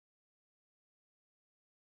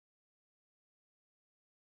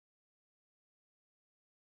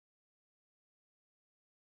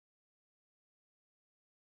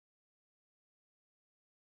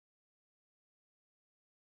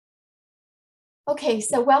Okay,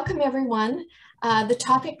 so welcome everyone. The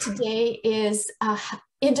topic today is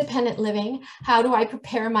independent living. How do I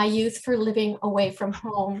prepare my youth for living away from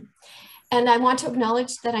home? And I want to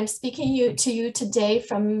acknowledge that I'm speaking to you today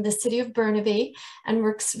from the city of Burnaby, and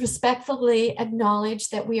respectfully acknowledge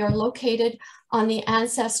that we are located on the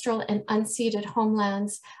ancestral and unceded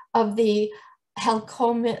homelands of the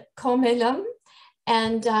Halkomelem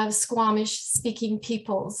and Squamish-speaking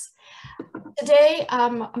peoples. Today,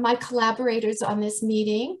 my collaborators on this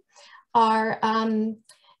meeting are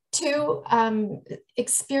two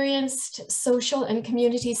experienced social and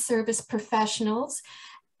community service professionals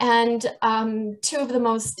and two of the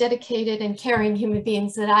most dedicated and caring human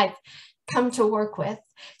beings that I've come to work with.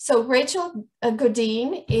 So Rachel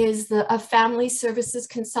Godin is a family services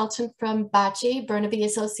consultant from BACCI, Burnaby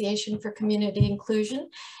Association for Community Inclusion,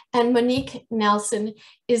 and Monique Nelson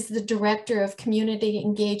is the Director of Community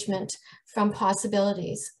Engagement from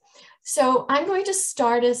PosAbilities. So I'm going to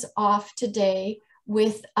start us off today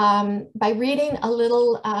with by reading a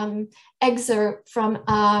little excerpt from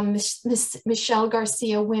Michelle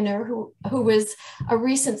Garcia Winner, who was a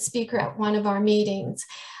recent speaker at one of our meetings.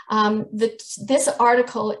 This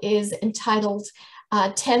article is entitled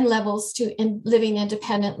 10 Levels to Living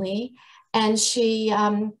Independently, and she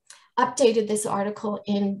updated this article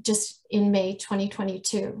in May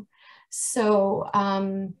 2022. So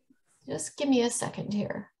just give me a second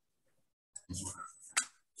here.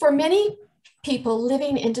 For many people,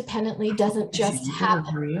 living independently doesn't just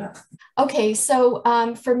happen. Okay, so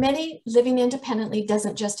for many, living independently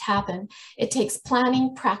doesn't just happen. It takes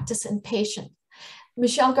planning, practice, and patience.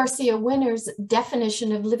 Michelle Garcia Winner's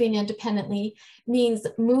definition of living independently means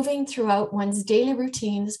moving throughout one's daily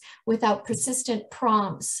routines without persistent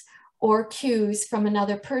prompts or cues from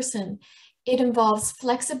another person. It involves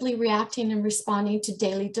flexibly reacting and responding to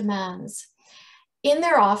daily demands. In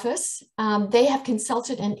their office, they have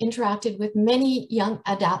consulted and interacted with many young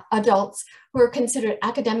adults who are considered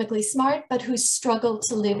academically smart, but who struggle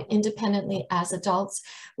to live independently as adults,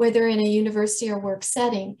 whether in a university or work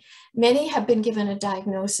setting. Many have been given a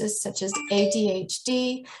diagnosis such as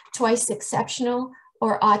ADHD, twice exceptional,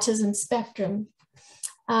 or autism spectrum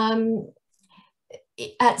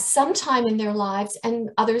at some time in their lives,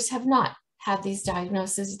 and others have not have these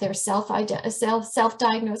diagnoses. They're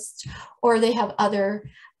self-diagnosed, or they have other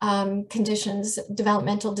conditions,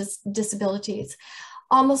 developmental disabilities.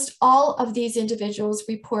 Almost all of these individuals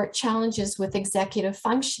report challenges with executive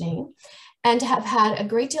functioning and have had a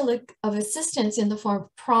great deal of assistance in the form of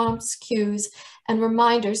prompts, cues, and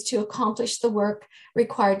reminders to accomplish the work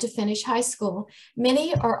required to finish high school.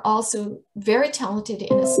 Many are also very talented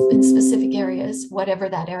in specific areas, whatever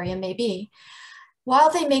that area may be.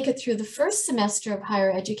 While they make it through the first semester of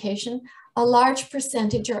higher education, a large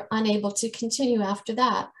percentage are unable to continue after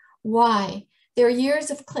that. Why? Their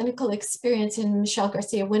years of clinical experience in Michelle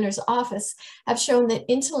Garcia Winner's office have shown that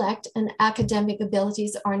intellect and academic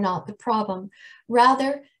abilities are not the problem.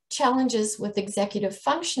 Rather, challenges with executive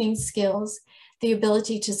functioning skills, the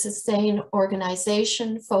ability to sustain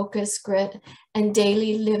organization, focus, grit, and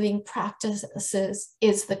daily living practices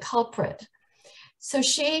is the culprit. So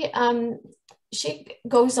she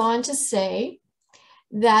goes on to say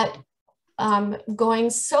that going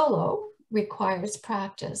solo requires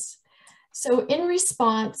practice. So in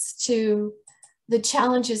response to the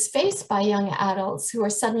challenges faced by young adults who are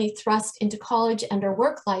suddenly thrust into college and or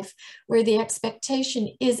work life, where the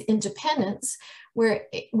expectation is independence, where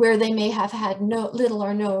they may have had little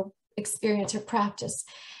or no experience or practice,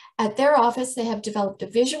 at their office, they have developed a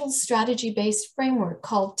visual strategy-based framework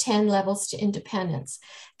called 10 Levels to Independence.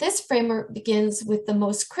 This framework begins with the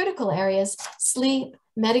most critical areas: sleep,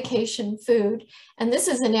 medication, food. And this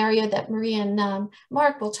is an area that Maria and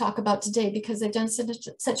Mark will talk about today, because they've done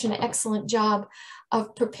such an excellent job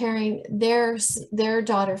of preparing their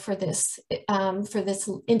daughter for this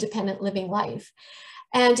independent living life.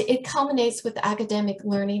 And it culminates with academic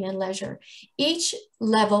learning and leisure. Each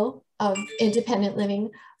level of independent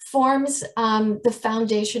living forms the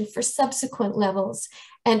foundation for subsequent levels,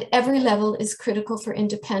 and every level is critical for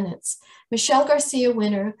independence. Michelle Garcia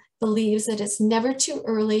Winner believes that it's never too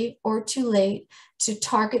early or too late to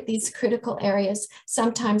target these critical areas,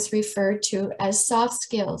 sometimes referred to as soft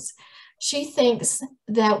skills. She thinks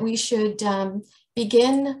that we should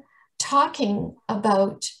begin talking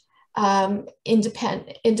about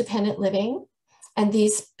independent living and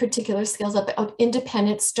these particular skills about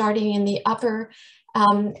independence starting in the upper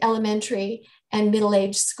elementary and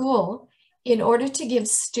middle-age school, in order to give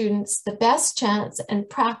students the best chance and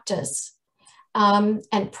practice some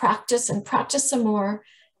more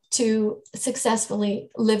to successfully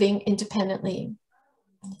living independently.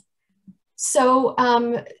 So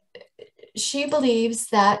she believes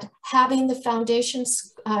that having the foundation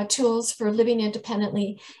tools for living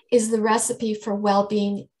independently is the recipe for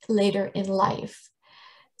well-being later in life.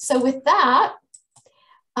 So with that,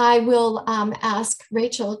 I will ask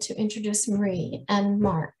Rachel to introduce Marie and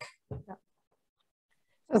Mark.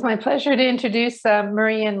 It's my pleasure to introduce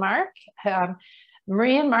Marie and Mark.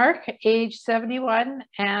 Marie and Mark, age 71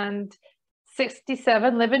 and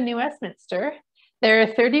 67, live in New Westminster. Their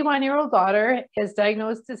 31-year-old daughter is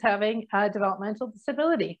diagnosed as having a developmental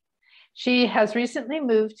disability. She has recently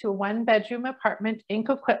moved to a one-bedroom apartment in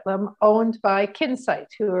Coquitlam owned by Kinsight,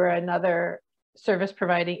 who are another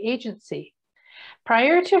service-providing agency.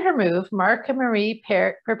 Prior to her move, Mark and Marie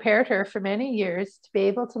prepared her for many years to be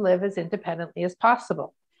able to live as independently as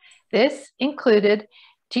possible. This included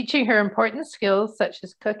teaching her important skills such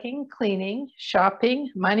as cooking, cleaning,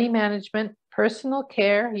 shopping, money management, personal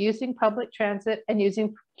care, using public transit, and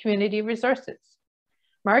using community resources.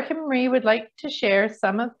 Mark and Marie would like to share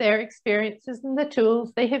some of their experiences and the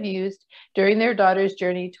tools they have used during their daughter's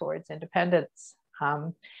journey towards independence.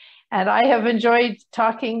 And I have enjoyed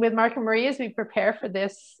talking with Mark and Marie as we prepare for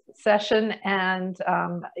this session, and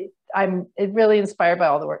I'm really inspired by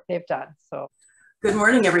all the work they've done. So, good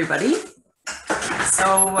morning, everybody.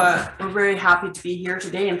 So we're very happy to be here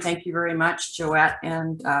today, and thank you very much, Joette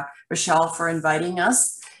and Rochelle, for inviting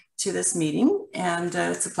us to this meeting. And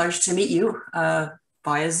it's a pleasure to meet you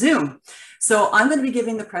via Zoom. So I'm going to be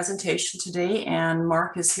giving the presentation today, and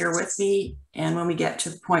Mark is here with me. And when we get to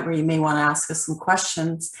the point where you may want to ask us some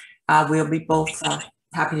questions, we'll be both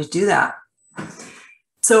happy to do that.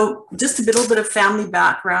 So just a little bit of family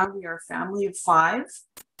background. We are a family of 5.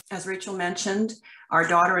 As Rachel mentioned, our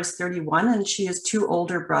daughter is 31 and she has 2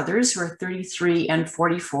 older brothers who are 33 and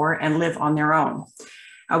 44 and live on their own.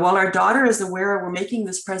 While our daughter is aware we're making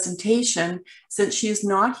this presentation, since she is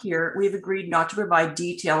not here, we've agreed not to provide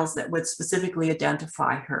details that would specifically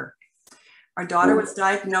identify her. Our daughter was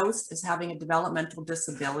diagnosed as having a developmental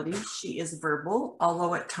disability. She is verbal,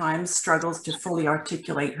 although at times struggles to fully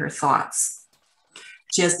articulate her thoughts.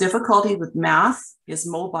 She has difficulty with math, is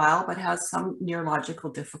mobile, but has some neurological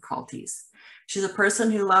difficulties. She's a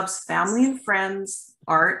person who loves family and friends,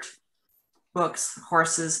 art, books,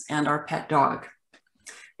 horses, and our pet dog.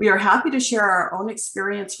 We are happy to share our own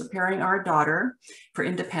experience preparing our daughter for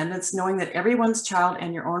independence, knowing that everyone's child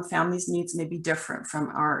and your own family's needs may be different from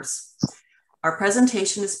ours. Our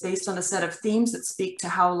presentation is based on a set of themes that speak to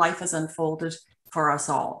how life has unfolded for us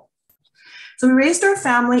all. So we raised our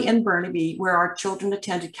family in Burnaby, where our children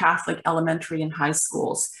attended Catholic elementary and high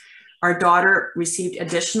schools. Our daughter received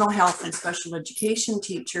additional help from special education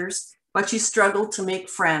teachers, but she struggled to make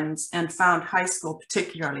friends and found high school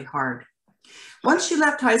particularly hard. Once she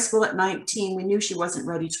left high school at 19, we knew she wasn't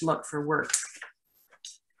ready to look for work.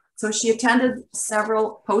 So she attended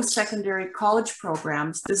several post-secondary college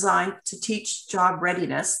programs designed to teach job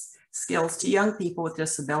readiness skills to young people with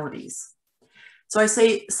disabilities. So I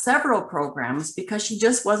say several programs because she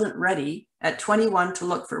just wasn't ready at 21 to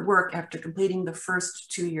look for work after completing the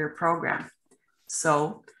first 2-year program.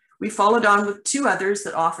 So we followed on with 2 others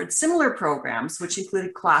that offered similar programs, which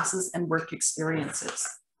included classes and work experiences.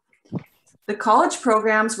 The college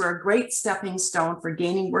programs were a great stepping stone for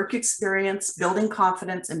gaining work experience, building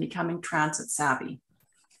confidence, and becoming transit savvy.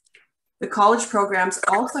 The college programs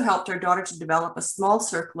also helped our daughter to develop a small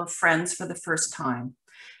circle of friends for the first time.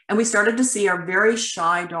 And we started to see our very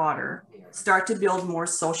shy daughter start to build more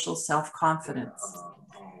social self-confidence.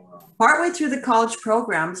 Partway through the college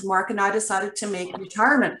programs, Mark and I decided to make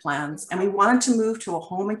retirement plans, and we wanted to move to a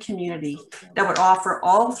home and community that would offer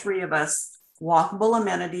all 3 of us walkable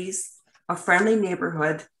amenities, a friendly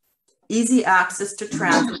neighborhood, easy access to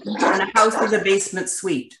transit, and a house with a basement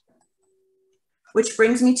suite. Which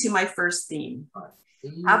brings me to my first theme.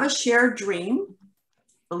 Have a shared dream,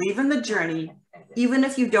 believe in the journey, even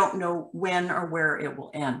if you don't know when or where it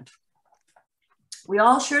will end. We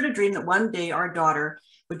all shared a dream that one day our daughter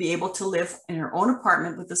would be able to live in her own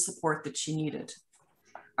apartment with the support that she needed.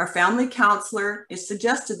 Our family counselor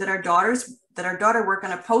suggested that our daughter work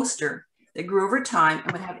on a poster that grew over time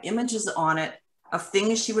and would have images on it of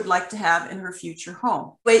things she would like to have in her future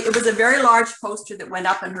home. It was a very large poster that went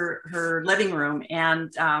up in her living room,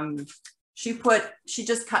 and she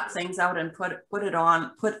just cut things out and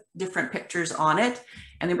put different pictures on it.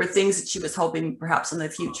 And there were things that she was hoping perhaps in the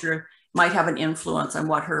future might have an influence on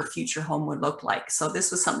what her future home would look like. So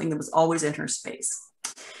this was something that was always in her space.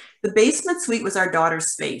 The basement suite was our daughter's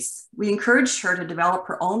space. We encouraged her to develop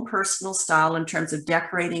her own personal style in terms of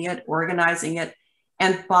decorating it, organizing it,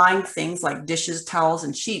 and buying things like dishes, towels,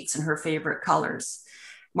 and sheets in her favorite colors.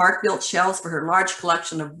 Mark built shelves for her large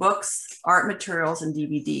collection of books, art materials, and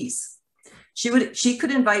DVDs. She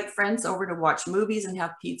could invite friends over to watch movies and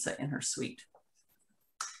have pizza in her suite.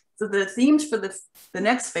 So the themes for the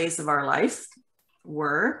next phase of our life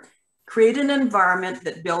were create an environment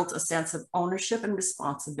that builds a sense of ownership and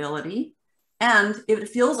responsibility. And if it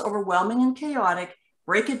feels overwhelming and chaotic,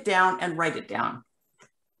 break it down and write it down.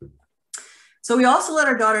 So we also let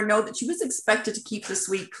our daughter know that she was expected to keep the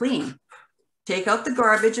suite clean, take out the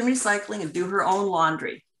garbage and recycling, and do her own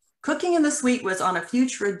laundry. Cooking in the suite was on a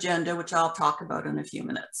future agenda, which I'll talk about in a few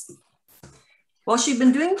minutes. While she'd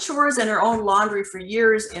been doing chores and her own laundry for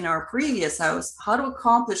years in our previous house, how to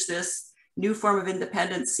accomplish this new form of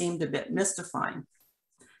independence seemed a bit mystifying.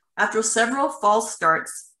 After several false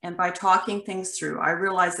starts, and by talking things through, I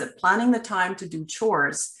realized that planning the time to do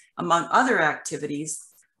chores, among other activities,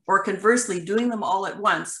 or conversely, doing them all at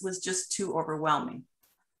once was just too overwhelming.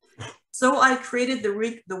 So I created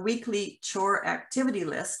the weekly chore activity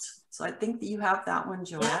list. So I think that you have that one,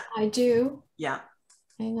 Joanne. Yeah, I do. Yeah.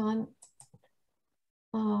 Hang on.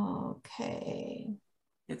 Okay.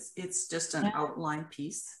 It's just an outline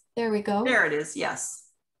piece. There we go. There it is, yes.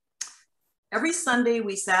 Every Sunday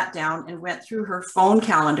we sat down and went through her phone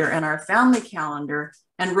calendar and our family calendar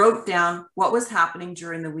and wrote down what was happening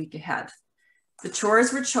during the week ahead. The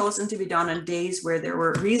chores were chosen to be done on days where there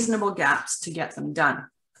were reasonable gaps to get them done.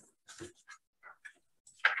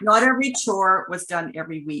 Not every chore was done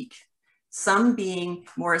every week, some being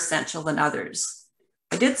more essential than others.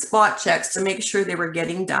 I did spot checks to make sure they were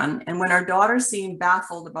getting done, and when our daughter seemed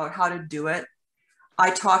baffled about how to do it, I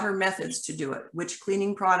taught her methods to do it, which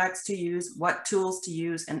cleaning products to use, what tools to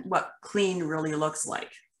use, and what clean really looks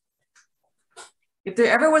like. If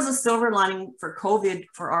there ever was a silver lining for COVID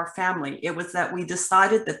for our family, it was that we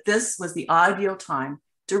decided that this was the ideal time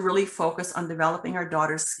to really focus on developing our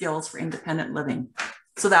daughter's skills for independent living.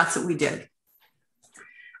 So that's what we did.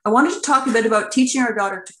 I wanted to talk a bit about teaching our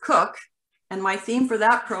daughter to cook, and my theme for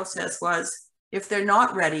that process was, if they're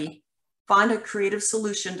not ready, find a creative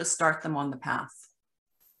solution to start them on the path.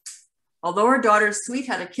 Although our daughter's suite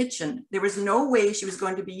had a kitchen, there was no way she was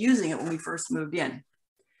going to be using it when we first moved in.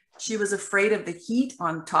 She was afraid of the heat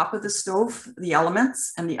on top of the stove, the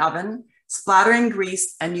elements, and the oven, splattering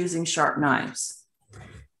grease and using sharp knives.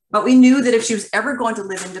 But we knew that if she was ever going to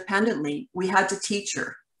live independently, we had to teach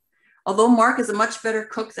her. Although Mark is a much better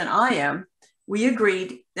cook than I am, we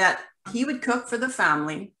agreed that he would cook for the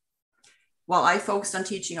family while I focused on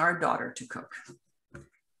teaching our daughter to cook.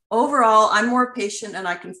 Overall, I'm more patient and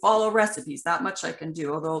I can follow recipes. That much I can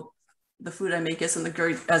do, although the food I make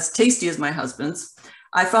isn't as tasty as my husband's.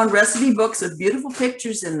 I found recipe books with beautiful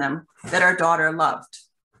pictures in them that our daughter loved.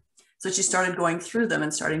 So she started going through them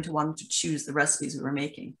and starting to want to choose the recipes we were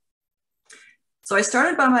making. So I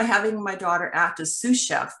started by having my daughter act as sous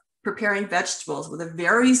chef, preparing vegetables with a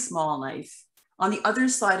very small knife on the other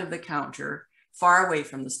side of the counter, far away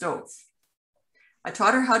from the stove. I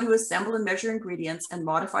taught her how to assemble and measure ingredients and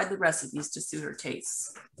modified the recipes to suit her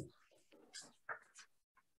tastes.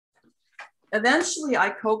 Eventually, I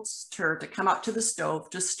coaxed her to come up to the stove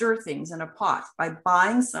to stir things in a pot by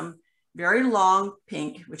buying some very long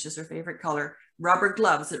pink, which is her favorite color, rubber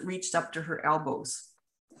gloves that reached up to her elbows.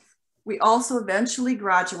 We also eventually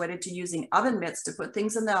graduated to using oven mitts to put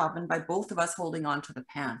things in the oven by both of us holding onto the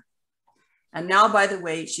pan. And now, by the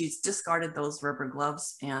way, she's discarded those rubber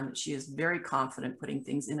gloves and she is very confident putting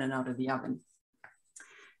things in and out of the oven.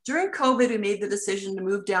 During COVID, we made the decision to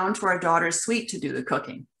move down to our daughter's suite to do the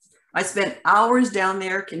cooking. I spent hours down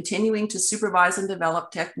there continuing to supervise and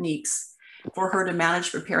develop techniques for her to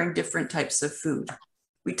manage preparing different types of food.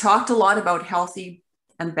 We talked a lot about healthy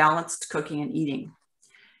and balanced cooking and eating.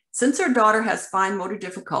 Since our daughter has fine motor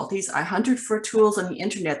difficulties, I hunted for tools on the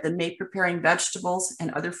internet that made preparing vegetables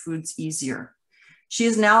and other foods easier. She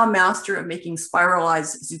is now a master of making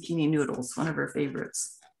spiralized zucchini noodles, one of her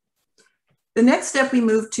favorites. The next step we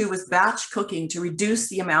moved to was batch cooking to reduce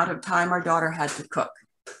the amount of time our daughter had to cook.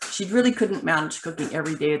 She really couldn't manage cooking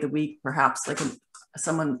every day of the week, perhaps like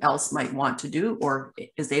someone else might want to do or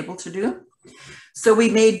is able to do. So we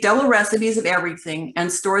made double recipes of everything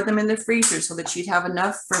and stored them in the freezer so that she'd have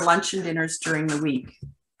enough for lunch and dinners during the week.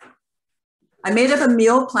 I made up a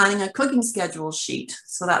meal planning a cooking schedule sheet.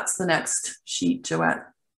 So that's the next sheet, Joette.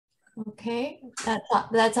 Okay,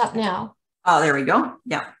 that's up now. Oh, there we go.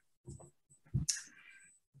 Yeah.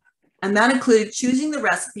 And that included choosing the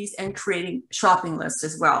recipes and creating shopping lists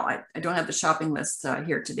as well. I don't have the shopping list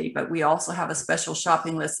here today, but we also have a special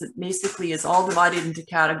shopping list that basically is all divided into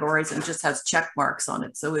categories and just has check marks on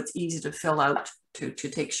it. So it's easy to fill out to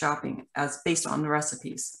take shopping as based on the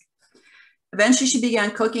recipes. Eventually, she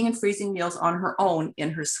began cooking and freezing meals on her own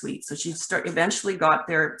in her suite. So she eventually got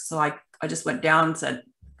there. So I just went down and said,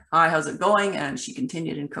 "Hi, how's it going?" And she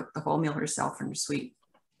continued and cooked the whole meal herself in her suite.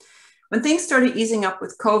 When things started easing up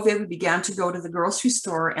with COVID, we began to go to the grocery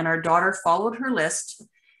store, and our daughter followed her list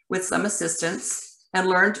with some assistance and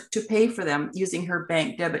learned to pay for them using her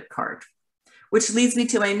bank debit card, which leads me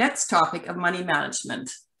to my next topic of money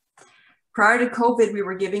management. Prior to COVID, we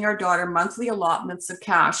were giving our daughter monthly allotments of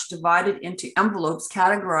cash divided into envelopes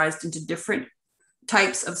categorized into different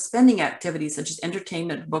types of spending activities such as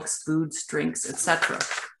entertainment, books, foods, drinks, etc.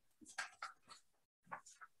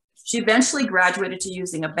 She eventually graduated to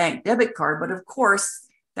using a bank debit card, but of course,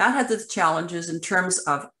 that has its challenges in terms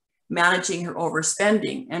of managing her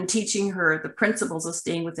overspending and teaching her the principles of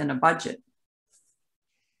staying within a budget.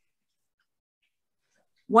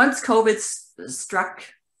 Once COVID struck,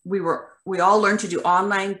 we all learned to do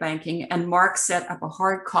online banking, and Mark set up a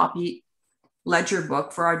hard copy ledger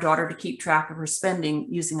book for our daughter to keep track of her spending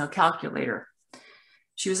using a calculator.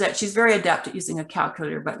 She's very adept at using a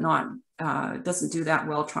calculator, but doesn't do that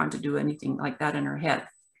well trying to do anything like that in her head.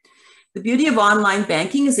 The beauty of online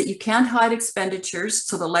banking is that you can't hide expenditures,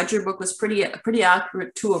 so the ledger book was a pretty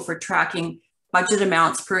accurate tool for tracking budget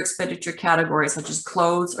amounts per expenditure category, such as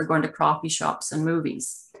clothes or going to coffee shops and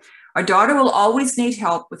movies. Our daughter will always need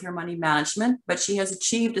help with her money management, but she has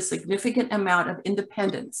achieved a significant amount of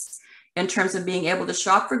independence in terms of being able to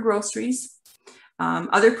shop for groceries,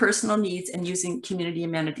 other personal needs, and using community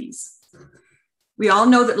amenities. We all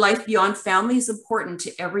know that life beyond family is important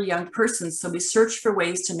to every young person, so we search for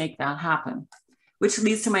ways to make that happen, which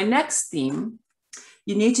leads to my next theme.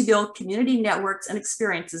 You need to build community networks and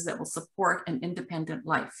experiences that will support an independent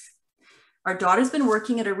life. Our daughter's been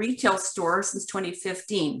working at a retail store since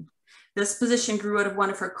 2015. This position grew out of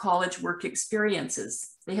one of her college work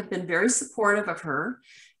experiences. They have been very supportive of her,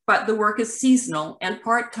 but the work is seasonal and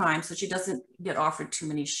part-time, so she doesn't get offered too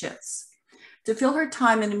many shifts. To fill her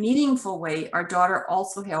time in a meaningful way, our daughter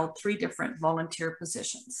also held 3 different volunteer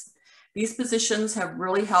positions. These positions have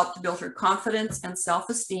really helped build her confidence and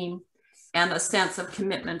self-esteem and a sense of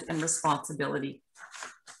commitment and responsibility.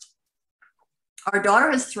 Our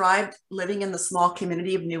daughter has thrived living in the small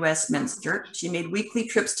community of New Westminster. She made weekly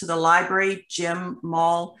trips to the library, gym,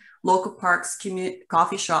 mall, local parks,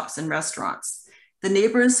 coffee shops, and restaurants. The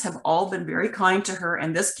neighbors have all been very kind to her,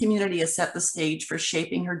 and this community has set the stage for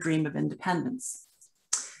shaping her dream of independence.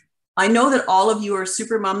 I know that all of you are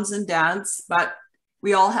super mums and dads, but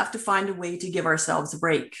we all have to find a way to give ourselves a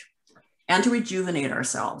break and to rejuvenate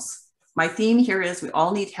ourselves. My theme here is we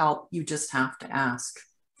all need help, you just have to ask.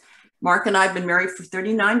 Mark and I have been married for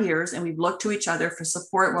 39 years, and we've looked to each other for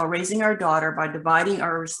support while raising our daughter by dividing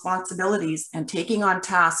our responsibilities and taking on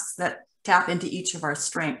tasks that tap into each of our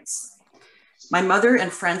strengths. My mother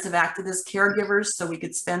and friends have acted as caregivers so we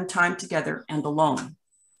could spend time together and alone.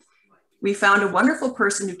 We found a wonderful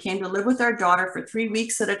person who came to live with our daughter for 3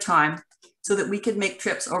 weeks at a time so that we could make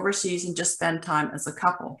trips overseas and just spend time as a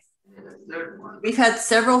couple. We've had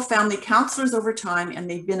several family counselors over time, and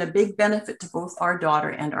they've been a big benefit to both our daughter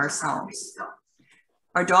and ourselves.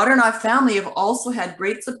 Our daughter and our family have also had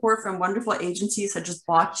great support from wonderful agencies such as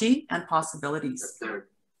BACCI and PosAbilities.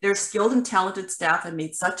 Their skilled and talented staff have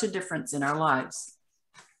made such a difference in our lives.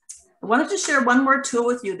 I wanted to share one more tool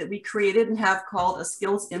with you that we created and have called a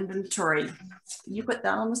skills inventory. Can you put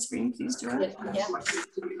that on the screen, please, Joanne? Yeah.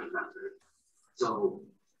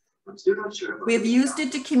 We have used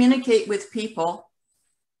it to communicate with people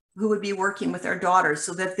who would be working with our daughter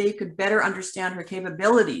so that they could better understand her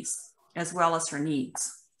capabilities as well as her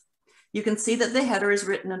needs. You can see that the header is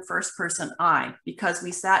written in first person I because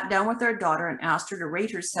we sat down with our daughter and asked her to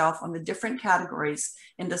rate herself on the different categories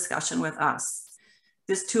in discussion with us.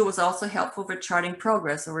 This tool was also helpful for charting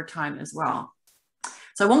progress over time as well.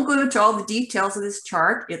 So I won't go into all the details of this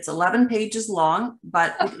chart. It's 11 pages long,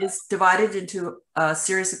 but it is divided into a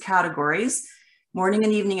series of categories: morning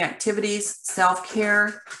and evening activities,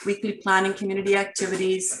 self-care, weekly planning, community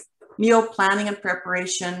activities, meal planning and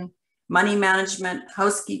preparation, money management,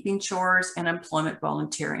 housekeeping chores, and employment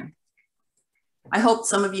volunteering. I hope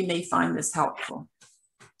some of you may find this helpful.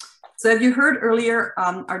 So as you heard earlier,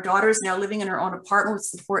 our daughter is now living in her own apartment with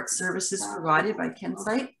support services provided by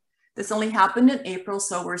Kinsight. This only happened in April,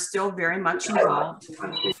 so we're still very much involved.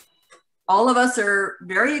 All of us are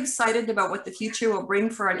very excited about what the future will bring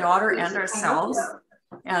for our daughter and ourselves.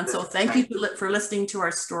 And so thank you for listening to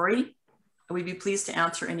our story. We'd be pleased to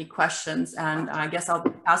answer any questions. And I guess I'll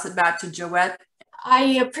pass it back to Joette I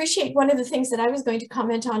appreciate one of the things that I was going to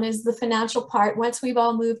comment on is the financial part. Once we've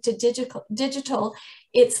all moved to digital,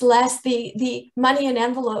 it's less the money in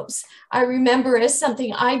envelopes. I remember as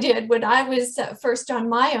something I did when I was first on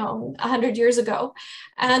my own 100 years ago.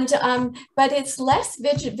 And, but it's less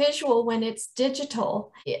visual when it's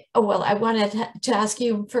digital. Well, I wanted to ask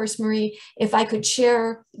you first, Marie, if I could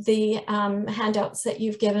share the handouts that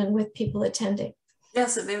you've given with people attending.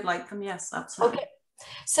 Yes, if they would like them, yes, absolutely. Okay.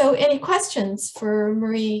 So any questions for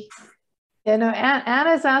Marie? Yeah, no,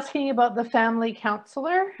 Anna's asking about the family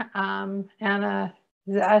counselor. Anna,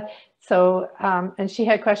 and she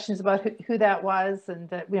had questions about who that was, and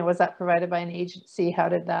was that provided by an agency? How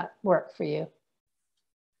did that work for you?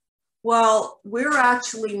 Well, we're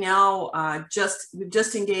actually now we've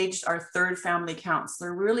just engaged our third family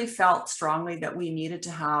counselor. Really felt strongly that we needed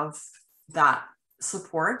to have that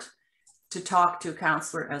support to talk to a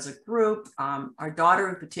counselor as a group. Our daughter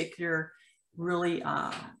in particular really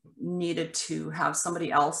needed to have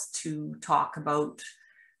somebody else to talk about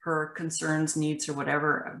her concerns, needs, or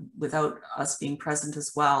whatever without us being present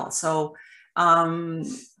as well. So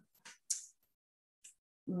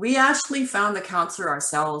we actually found the counselor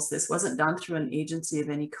ourselves. This wasn't done through an agency of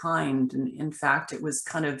any kind. And in fact, it was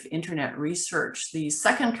kind of internet research. The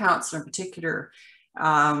second counselor in particular,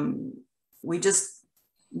 we just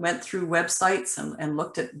went through websites and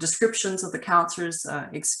looked at descriptions of the counselor's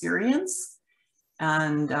experience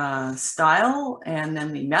and style, and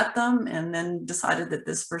then we met them and then decided that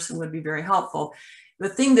this person would be very helpful. The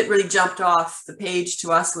thing that really jumped off the page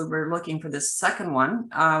to us when we were looking for this second one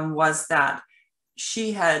was that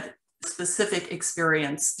she had specific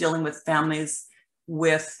experience dealing with families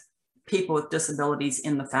with people with disabilities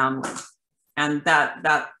in the family. And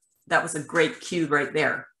that was a great cue right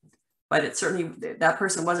there. But it certainly, that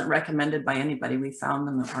person wasn't recommended by anybody. We found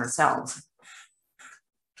them ourselves.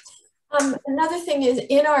 Another thing is,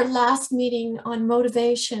 in our last meeting on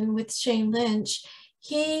motivation with Shane Lynch,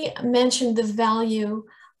 he mentioned the value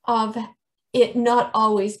of it not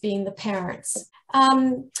always being the parents.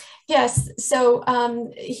 Yes,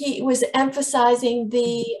 so he was emphasizing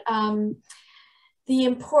the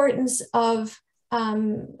importance of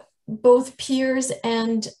both peers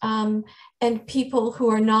and people who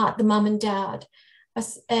are not the mom and dad,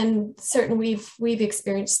 and certainly we've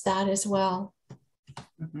experienced that as well.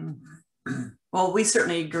 Mm-hmm. Well, we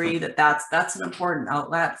certainly agree that that's an important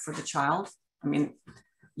outlet for the child. I mean,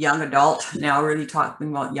 young adult, now really talking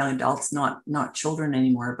about young adults, not children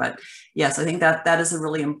anymore. But yes, I think that is a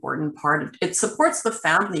really important part. It supports the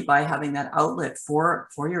family by having that outlet for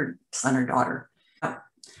your son or daughter.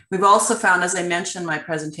 We've also found, as I mentioned in my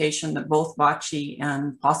presentation, that both BACCI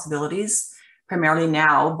and PosAbilities, primarily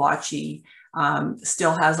now BACCI,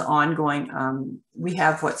 still has ongoing, we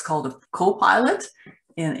have what's called a co-pilot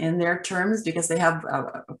in their terms, because they have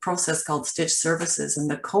a process called Stitch Services,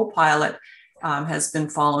 and the co-pilot has been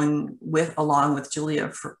following along with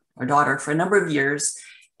Julia, our daughter, for a number of years.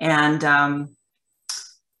 And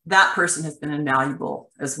that person has been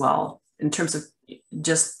invaluable as well in terms of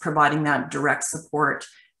just providing that direct support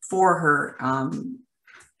for her.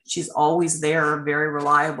 She's always there, very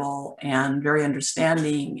reliable and very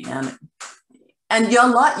understanding, and a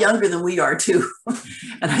lot younger than we are too.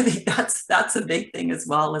 And I think that's a big thing as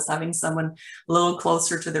well, as having someone a little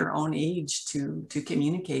closer to their own age to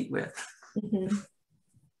communicate with. Mm-hmm.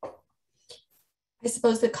 I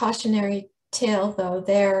suppose the cautionary tale though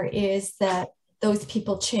there is that those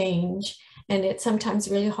people change, and it's sometimes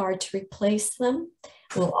really hard to replace them.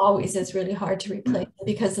 Well, always is really hard to replace them,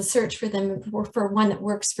 because the search for them for one that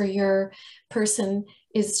works for your person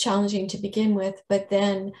is challenging to begin with, but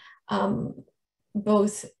then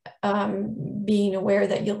both being aware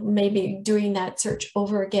that you'll maybe doing that search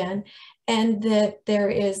over again, and that there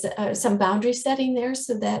is some boundary setting there,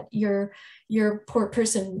 so that your poor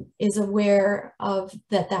person is aware of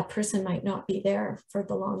that person might not be there for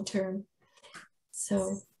the long term.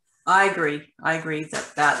 So I agree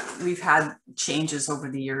that we've had changes over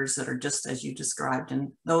the years that are just as you described,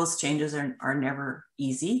 and those changes are never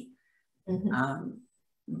easy. Mm-hmm.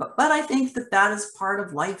 But I think that is part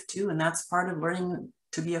of life too, and that's part of learning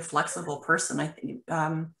to be a flexible person. I think,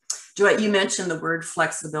 Joette, you mentioned the word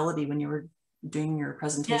flexibility when you were doing your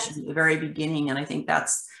presentation. Yes. At the very beginning, and I think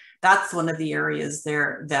that's one of the areas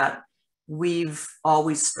there that we've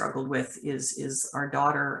always struggled with is our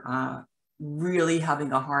daughter really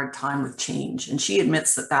having a hard time with change, and she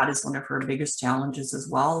admits that is one of her biggest challenges as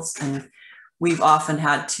well. And we've often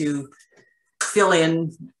had to fill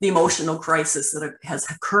in the emotional crisis that has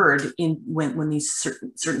occurred when these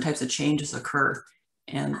certain types of changes occur.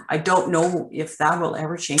 And I don't know if that will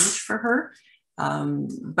ever change for her.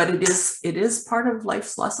 But it is part of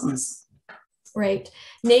life's lessons. Right.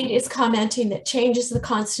 Nate is commenting that change is the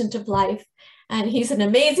constant of life. And he's an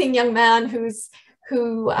amazing young man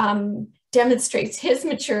who demonstrates his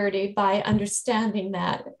maturity by understanding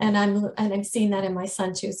that. And I'm seeing that in my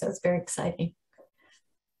son too, so it's very exciting.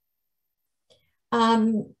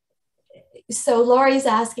 So Laurie's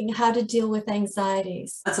asking how to deal with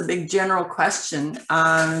anxieties. That's a big general question.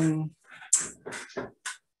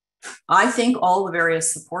 I think all the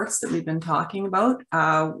various supports that we've been talking about,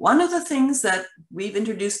 one of the things that we've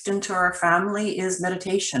introduced into our family is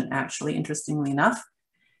meditation, actually, interestingly enough.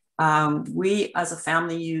 We as a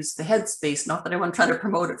family use the Headspace, not that I want to try to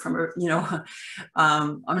promote it from,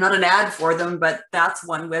 I'm not an ad for them, but that's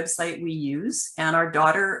one website we use. And our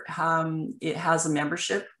daughter, it has a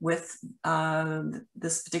membership with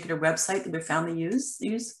this particular website that the family use.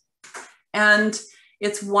 And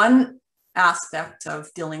it's one aspect of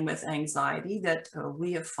dealing with anxiety that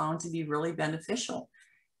we have found to be really beneficial.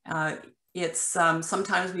 It's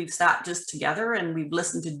sometimes we've sat just together and we've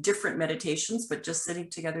listened to different meditations, but just sitting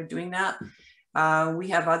together doing that. We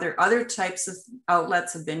have other types of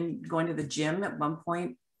outlets. Have been going to the gym at one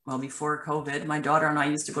point, well, before COVID. My daughter and I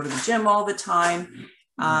used to go to the gym all the time.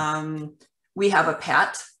 We have a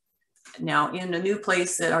pet. Now, in a new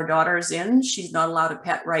place that our daughter is in, she's not allowed a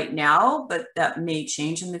pet right now, but that may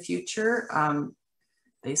change in the future.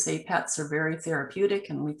 They say pets are very therapeutic,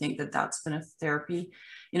 and we think that that's been a therapy.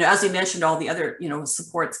 As we mentioned, all the other,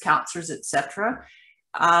 supports, counselors, etc.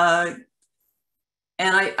 And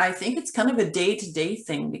I think it's kind of a day-to-day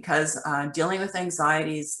thing, because dealing with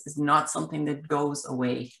anxieties is not something that goes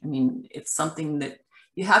away. I mean, it's something that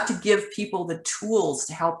you have to give people the tools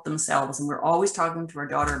to help themselves. And we're always talking to our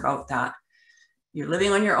daughter about that. You're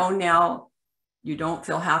living on your own now. You don't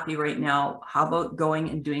feel happy right now. How about going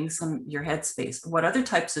and doing your Headspace? What other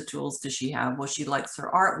types of tools does she have? Well, she likes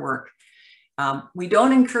her artwork. We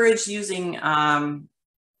don't encourage using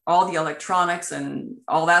all the electronics and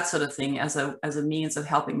all that sort of thing as a means of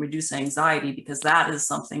helping reduce anxiety, because that is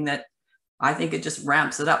something that I think it just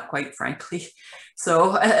ramps it up, quite frankly.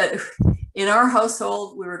 So in our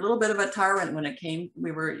household, we were a little bit of a tyrant when it came.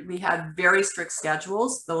 We had very strict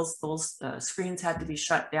schedules. Those screens had to be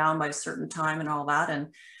shut down by a certain time and all that. And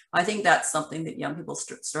I think that's something that young people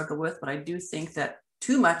struggle with. But I do think that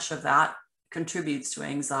too much of that contributes to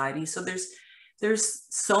anxiety. So there's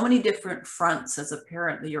so many different fronts as a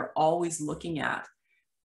parent that you're always looking at.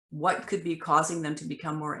 What could be causing them to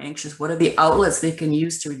become more anxious? What are the outlets they can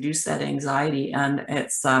use to reduce that anxiety? And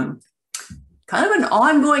it's kind of an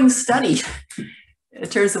ongoing study in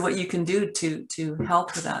terms of what you can do to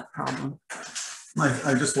help with that problem.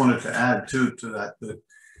 I just wanted to add too to that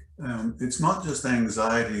it's not just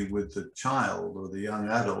anxiety with the child or the young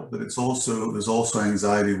adult, but there's also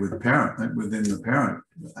anxiety with within the parent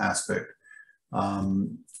aspect,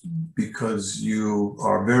 because you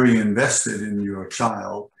are very invested in your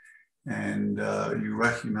child. And you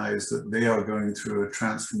recognize that they are going through a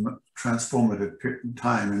transformative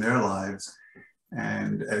time in their lives.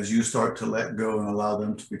 And as you start to let go and allow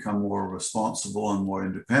them to become more responsible and more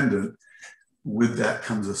independent, with that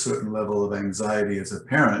comes a certain level of anxiety as a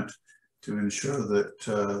parent to ensure that,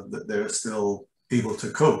 that they're still able to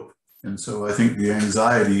cope. And so I think the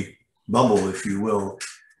anxiety bubble, if you will,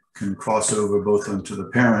 can cross over both onto the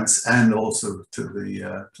parents and also to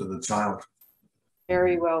the child.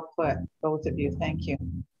 Very well put, both of you. Thank you.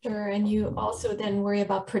 Sure, and you also then worry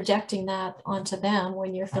about projecting that onto them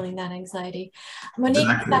when you're feeling that anxiety.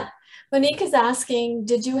 Monique is asking,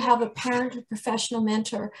 did you have a parent or professional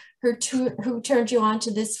mentor who turned you on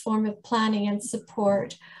to this form of planning and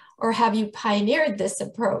support, or have you pioneered this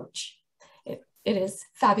approach? It is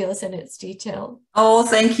fabulous in its detail. Oh,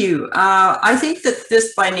 thank you. I think that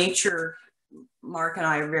this by nature, Mark and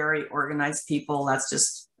I are very organized people. That's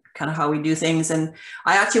just kind of how we do things. And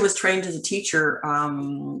I actually was trained as a teacher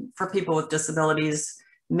for people with disabilities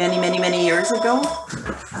many years ago.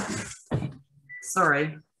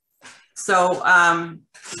 Sorry. So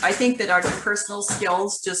I think that our personal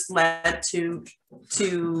skills just led to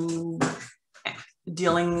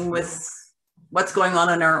dealing with what's going on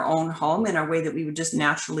in our own home in a way that we would just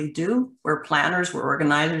naturally do. We're planners, we're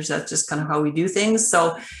organizers, that's just kind of how we do things.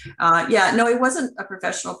 So yeah, no, it wasn't a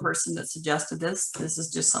professional person that suggested this. This is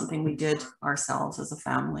just something we did ourselves as a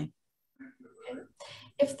family.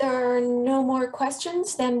 If there are no more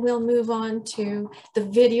questions, then we'll move on to the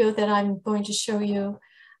video that I'm going to show you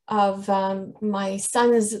of my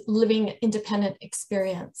son's living independent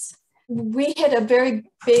experience. We hit a very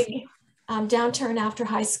big downturn after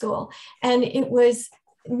high school, and it was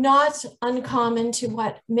not uncommon to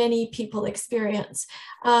what many people experience.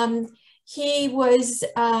 he was,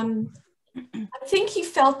 I think he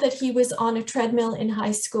felt that he was on a treadmill in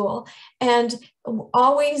high school, and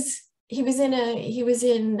always here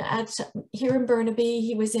in Burnaby,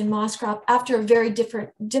 he was in Mosscrop after a very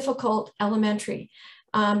difficult elementary.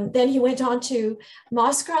 Then he went on to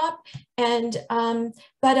Mosscrop, and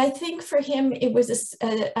but I think for him it was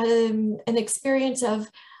an experience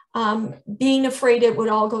of being afraid it would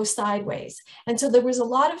all go sideways. And so there was a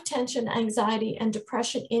lot of tension, anxiety, and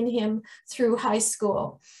depression in him through high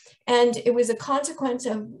school. And it was a consequence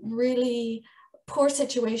of really poor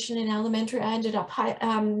situation in elementary. I ended up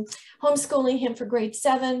homeschooling him for grade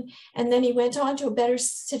 7, and then he went on to a better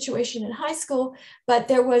situation in high school, but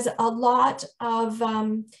there was a lot of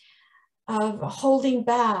holding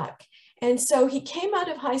back. And so he came out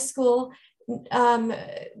of high school,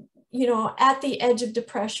 you know, at the edge of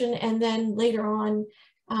depression, and then later on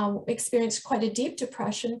experienced quite a deep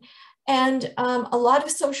depression. And a lot of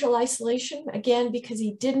social isolation, again, because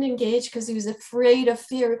he didn't engage, because he was afraid of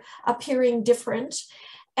appearing different.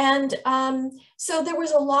 And so there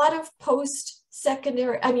was a lot of post-high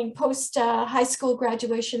school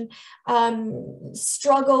graduation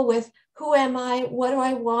struggle with, who am I? What do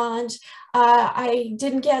I want? I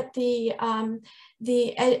didn't get the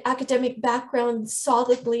academic background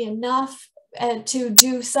solidly enough to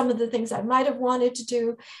do some of the things I might have wanted to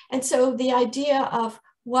do. And so the idea of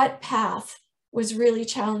what path was really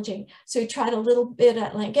challenging. So he tried a little bit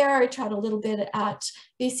at Langara, tried a little bit at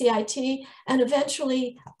BCIT, and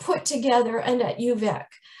eventually put together and at UVic.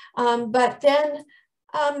 But then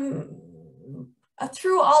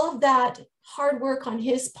through all of that hard work on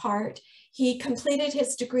his part, he completed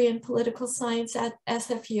his degree in political science at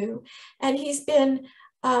SFU, and he's been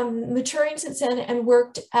maturing since then and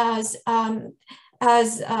worked as a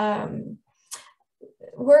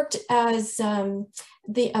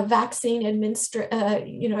vaccine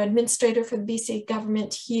administrator for the BC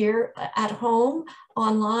government here at home,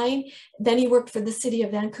 online. Then he worked for the city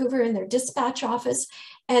of Vancouver in their dispatch office.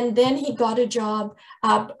 And then he got a job,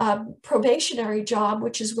 a probationary job,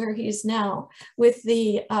 which is where he is now, with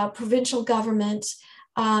the provincial government,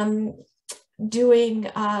 working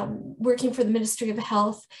for the Ministry of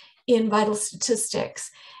Health in vital statistics.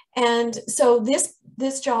 And so this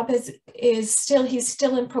job he's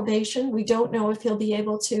still in probation. We don't know if he'll be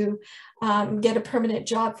able to get a permanent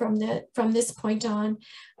job from this point on,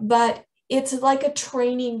 but it's like a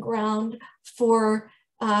training ground for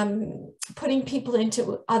putting people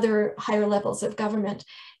into other higher levels of government.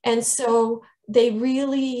 And so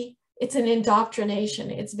it's an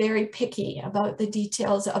indoctrination. It's very picky about the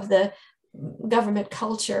details of the government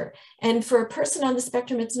culture. And for a person on the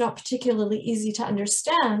spectrum, it's not particularly easy to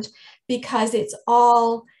understand because it's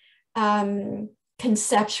all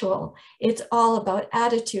conceptual. It's all about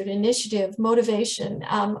attitude, initiative, motivation,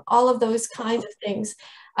 all of those kinds of things,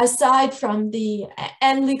 aside from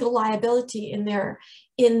and legal liability in their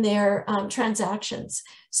transactions.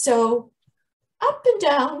 So up and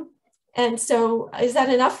down. And so is that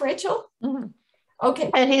enough, Rachel? Mm-hmm.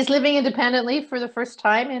 Okay. And he's living independently for the first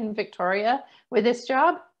time in Victoria with this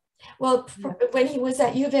job? Well, when he was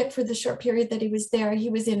at UVic for the short period that he was there,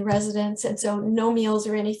 he was in residence, and so no meals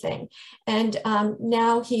or anything. And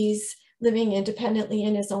now he's living independently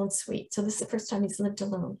in his own suite. So this is the first time he's lived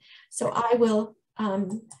alone. So I will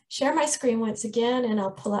share my screen once again, and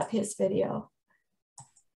I'll pull up his video.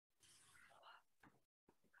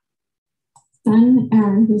 Son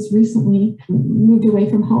Aaron, who's recently moved away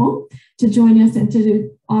from home, to join us and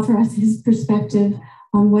to offer us his perspective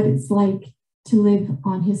on what it's like to live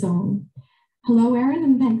on his own. Hello, Aaron,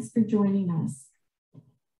 and thanks for joining us.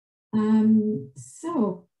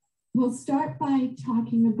 So we'll start by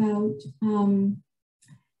talking about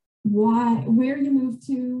where you moved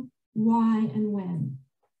to, why, and when.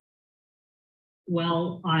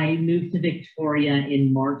 Well, I moved to Victoria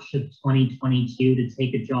in March of 2022 to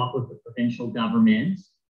take a job with the provincial government.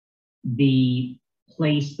 The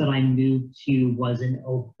place that I moved to was in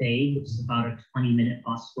Oak Bay, which is about a 20-minute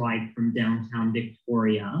bus ride from downtown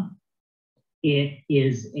Victoria. It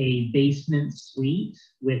is a basement suite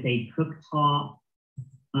with a cooktop,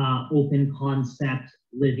 open concept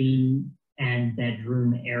living and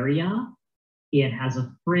bedroom area. It has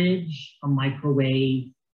a fridge, a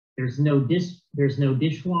microwave. There's no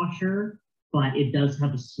dishwasher, but it does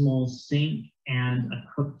have a small sink and a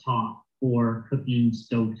cooktop for cooking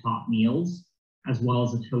stovetop meals, as well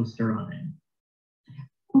as a toaster oven.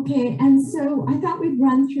 Okay, and so I thought we'd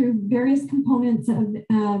run through various components of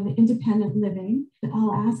independent living.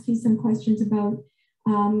 I'll ask you some questions about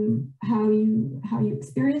how you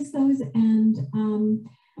experience those and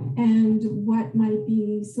what might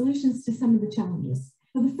be solutions to some of the challenges.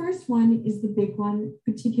 Well, the first one is the big one,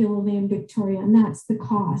 particularly in Victoria, and that's the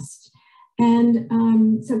cost. And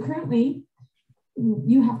so currently,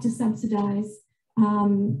 you have to subsidize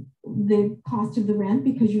the cost of the rent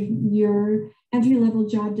because your entry-level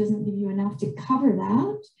job doesn't give you enough to cover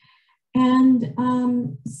that.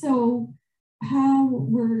 And so how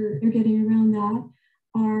we're getting around that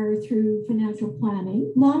are through financial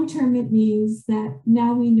planning. Long-term, it means that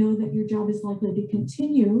now we know that your job is likely to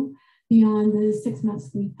continue beyond the 6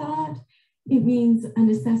 months we thought. It means a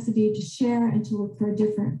necessity to share and to look for a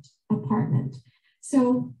different apartment.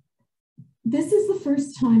 So this is the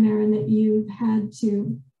first time, Erin, that you've had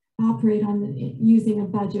to operate on using a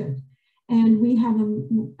budget. And we have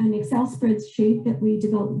an Excel spreadsheet that we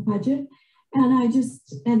develop a budget. And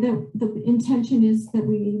the intention is that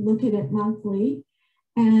we look at it monthly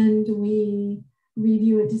and we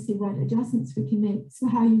review it to see what adjustments we can make. So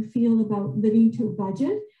how you feel about living to a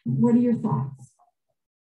budget? What are your thoughts?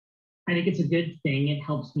 I think it's a good thing. It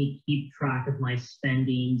helps me keep track of my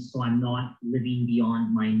spending so I'm not living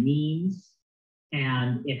beyond my means.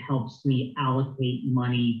 And it helps me allocate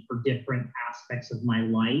money for different aspects of my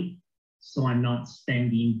life so I'm not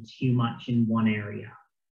spending too much in one area.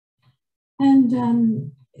 And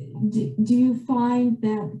do you find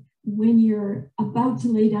that when you're about to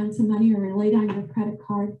lay down some money or lay down your credit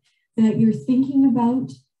card, that you're thinking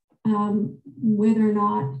about whether or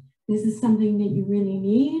not this is something that you really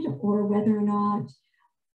need, or whether or not,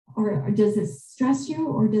 or does it stress you,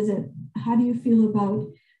 or does it, how do you feel about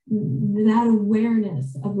that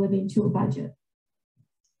awareness of living to a budget?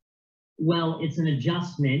 Well, it's an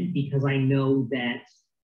adjustment because I know that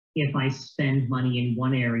if I spend money in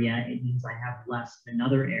one area, it means I have less in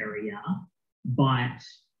another area. But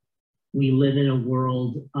we live in a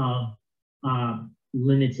world of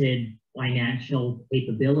limited financial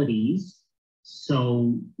capabilities.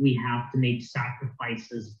 So we have to make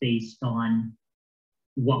sacrifices based on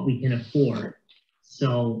what we can afford.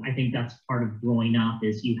 So I think that's part of growing up,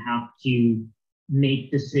 is you have to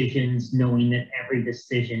make decisions knowing that every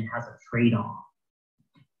decision has a trade-off.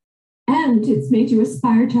 And it's made you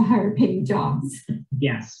aspire to higher paying jobs.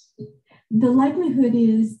 Yes. The likelihood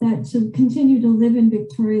is that to continue to live in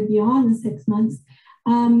Victoria beyond the 6 months,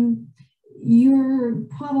 you're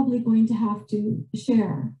probably going to have to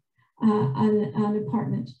share an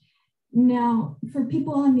apartment. Now, for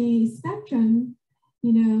people on the spectrum,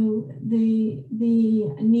 you know, the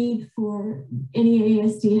need for any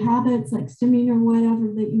ASD habits like stimming or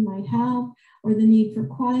whatever that you might have, or the need for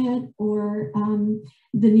quiet, or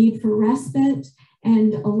the need for respite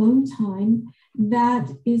and alone time, that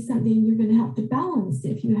is something you're going to have to balance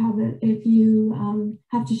if you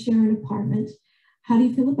have to share an apartment. How do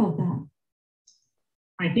you feel about that?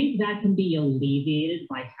 I think that can be alleviated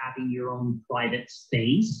by having your own private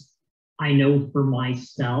space. I know for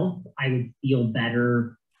myself, I would feel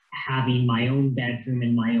better having my own bedroom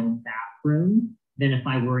and my own bathroom than if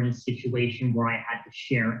I were in a situation where I had to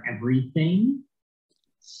share everything.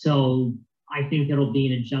 So I think it'll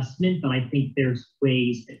be an adjustment, but I think there's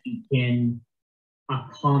ways that you can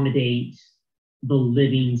accommodate the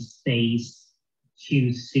living space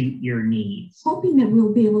to suit your needs. Hoping that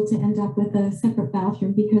we'll be able to end up with a separate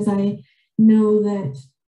bathroom, because I know that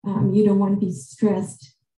you don't want to be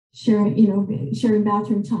stressed sharing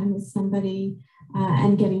bathroom time with somebody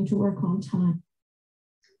and getting to work on time.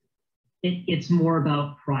 It's more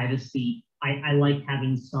about privacy. I like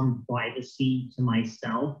having some privacy to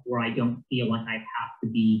myself where I don't feel like I have to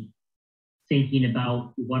be thinking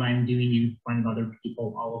about what I'm doing in front of other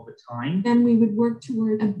people all of the time. And we would work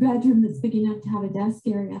toward a bedroom that's big enough to have a desk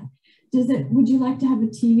area. Would you like to have a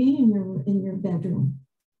TV in your bedroom?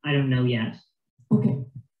 I don't know yet. Okay.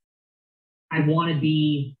 I want to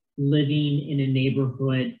be living in a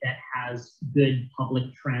neighborhood that has good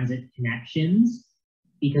public transit connections,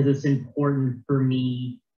 because it's important for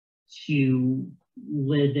me to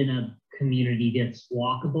live in a community that's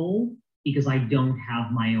walkable, because I don't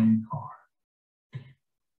have my own car.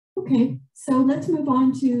 Okay, so let's move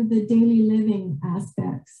on to the daily living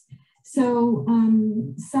aspects. So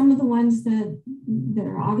some of the ones that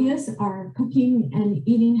are obvious are cooking and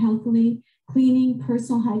eating healthily, cleaning,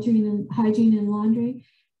 personal hygiene and laundry,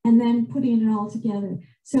 and then putting it all together.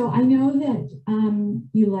 So I know that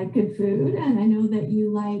you like good food, and I know that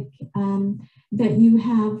you like that you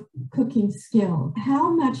have cooking skill. How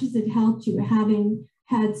much has it helped you, having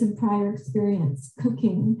had some prior experience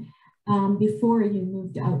cooking before you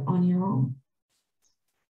moved out on your own?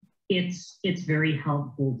 It's very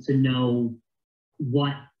helpful to know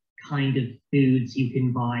what kind of foods you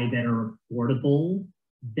can buy that are affordable,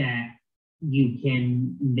 that you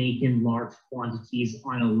can make in large quantities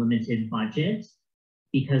on a limited budget.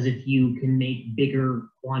 because if you can make bigger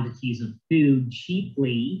quantities of food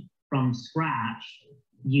cheaply from scratch,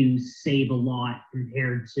 you save a lot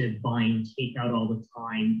compared to buying takeout all the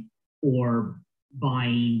time or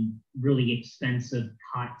buying really expensive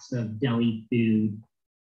cuts of deli food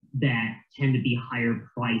that tend to be higher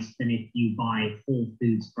priced than if you buy whole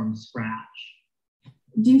foods from scratch.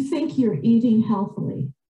 Do you think you're eating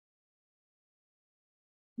healthily?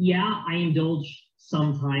 Yeah, I indulge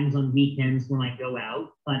sometimes on weekends when I go out,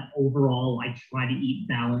 but overall I try to eat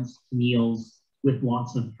balanced meals with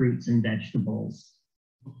lots of fruits and vegetables.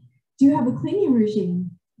 Do you have a cleaning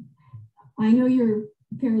regime? I know you're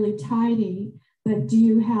fairly tidy, but do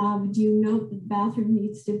you note that the bathroom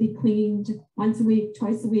needs to be cleaned once a week,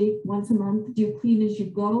 twice a week, once a month? Do you clean as you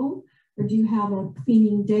go, or do you have a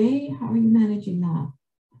cleaning day? How are you managing that?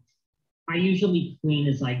 I usually clean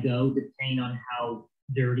as I go, depending on how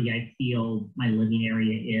dirty I feel my living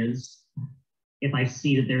area is. If I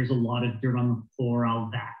see that there's a lot of dirt on the floor, I'll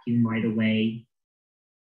vacuum right away.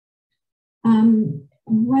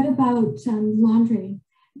 What about laundry?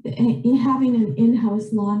 Having an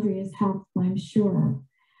in-house laundry is helpful, I'm sure.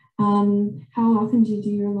 How often do you do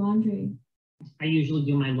your laundry? I usually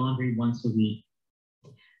do my laundry once a week.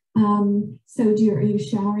 So are you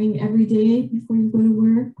showering every day before you go to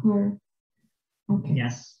work, or? Okay.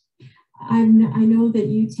 Yes. I know that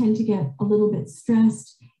you tend to get a little bit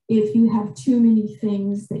stressed if you have too many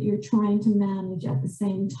things that you're trying to manage at the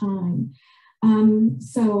same time.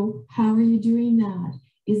 So how are you doing that?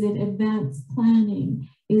 Is it advanced planning?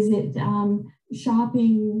 Is it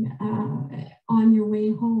shopping on your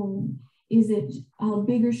way home? Is it a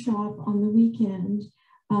bigger shop on the weekend?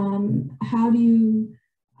 How do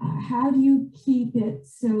you keep it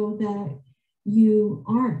so that you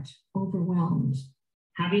aren't overwhelmed?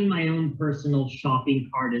 Having my own personal shopping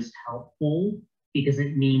cart is helpful because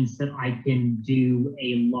it means that I can do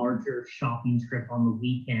a larger shopping trip on the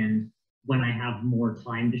weekend when I have more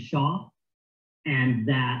time to shop. And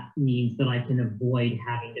that means that I can avoid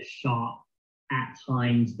having to shop at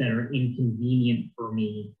times that are inconvenient for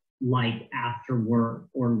me, like after work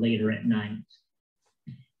or later at night.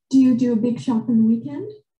 Do you do a big shop on the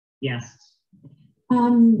weekend? Yes.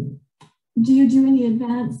 Do you do any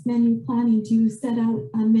advanced menu planning? Do you set out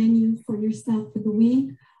a menu for yourself for the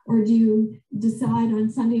week? Or do you decide on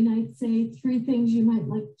Sunday night, say, 3 things you might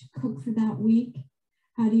like to cook for that week?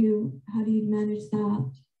 How do you manage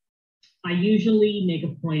that? I usually make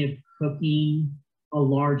a point of cooking a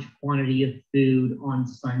large quantity of food on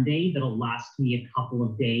Sunday that'll last me a couple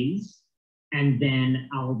of days. And then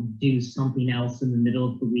I'll do something else in the middle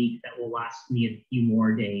of the week that will last me a few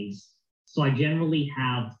more days. So I generally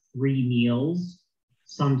have 3 meals,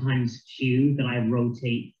 sometimes 2, that I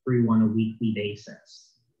rotate through on a weekly basis.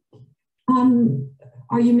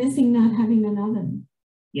 Are you missing not having an oven?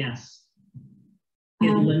 Yes.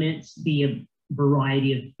 It limits the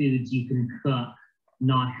variety of foods you can cook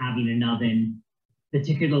not having an oven,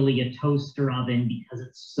 particularly a toaster oven, because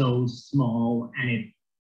it's so small and it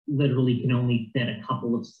literally can only fit a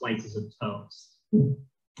couple of slices of toast.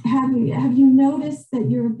 Have you noticed that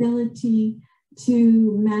your ability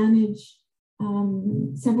to manage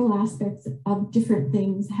several aspects of different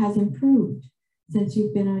things has improved since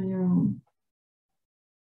you've been on your own?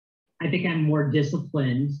 I think I'm more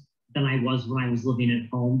disciplined than I was when I was living at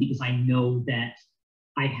home, because I know that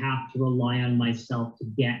I have to rely on myself to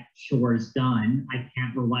get chores done. I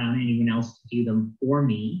can't rely on anyone else to do them for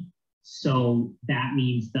me. So that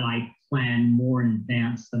means that I plan more in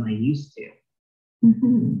advance than I used to.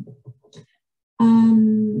 Mm-hmm.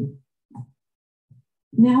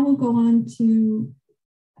 Now we'll go on to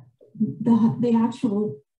the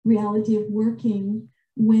actual reality of working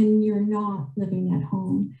when you're not living at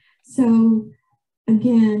home. So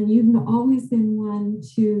again, you've always been one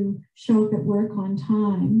to show up at work on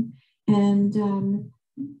time and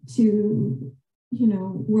to,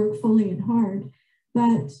 work fully and hard.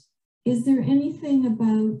 But is there anything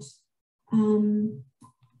about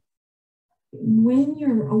when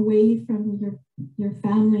you're away from your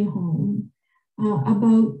family home,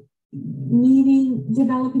 about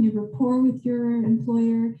developing a rapport with your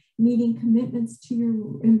employer, meeting commitments to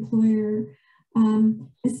your employer,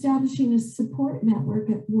 establishing a support network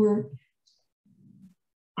at work?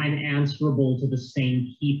 I'm answerable to the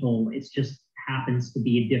same people. It just happens to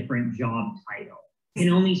be a different job title. I can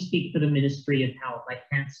only speak for the Ministry of Health. I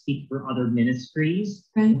can't speak for other ministries,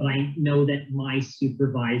 right. But I know that my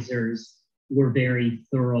supervisors were very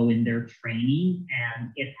thorough in their training,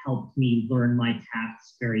 and it helped me learn my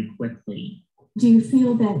tasks very quickly. Do you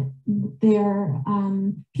feel that there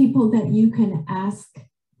are people that you can ask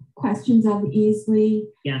questions of easily?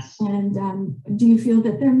 Yes. And do you feel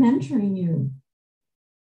that they're mentoring you?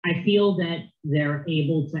 I feel that they're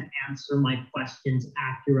able to answer my questions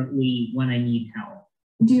accurately when I need help.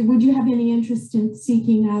 Would you have any interest in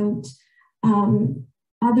seeking out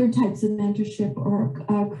other types of mentorship, or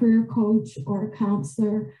a career coach or a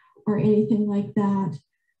counselor or anything like that?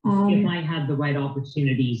 If I had the right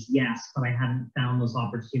opportunities, yes, but I haven't found those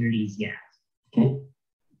opportunities yet. Okay.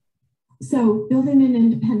 So building an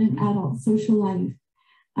independent adult social life.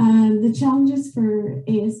 The challenges for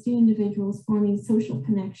ASD individuals forming social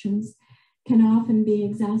connections can often be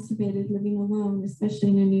exacerbated living alone, especially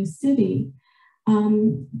in a new city.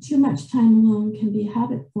 Too much time alone can be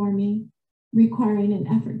habit forming, requiring an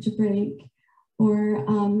effort to break, or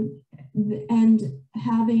and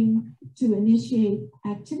having to initiate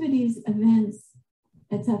activities, events,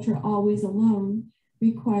 etc., always alone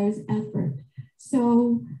requires effort.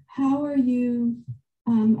 So how are you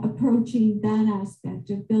approaching that aspect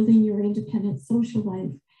of building your independent social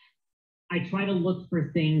life? I try to look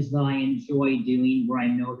for things that I enjoy doing where I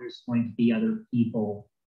know there's going to be other people.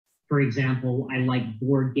 For example, I like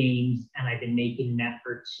board games, and I've been making an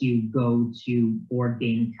effort to go to board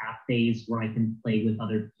game cafes where I can play with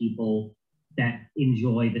other people that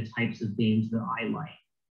enjoy the types of games that I like.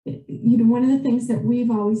 You know, one of the things that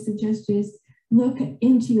we've always suggested is look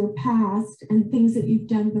into your past and things that you've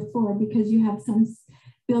done before, because you have some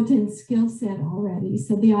built-in skill set already.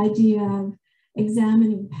 So the idea of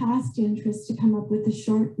examining past interests to come up with a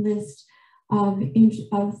short list of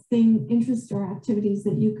interests or activities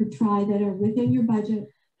that you could try that are within your budget,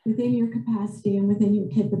 within your capacity, and within your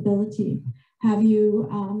capability. Have you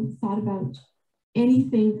thought about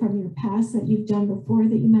anything from your past that you've done before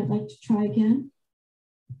that you might like to try again?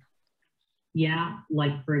 Yeah,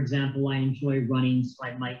 like for example, I enjoy running, so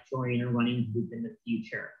I might join a running group in the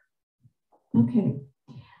future. Okay.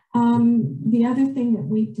 The other thing that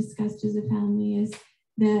we've discussed as a family is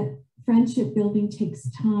that friendship building takes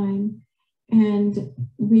time and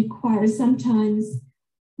requires, sometimes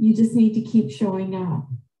you just need to keep showing up.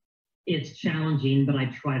 It's challenging, but I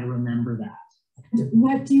try to remember that.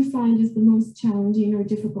 What do you find is the most challenging or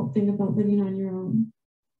difficult thing about living on your own?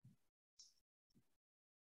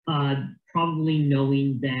 Probably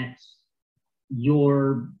knowing that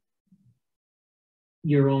your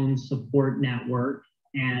own support network,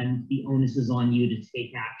 and the onus is on you to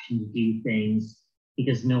take action to do things,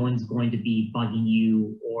 because no one's going to be bugging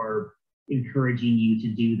you or encouraging you to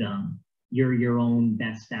do them. You're your own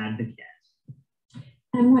best advocate.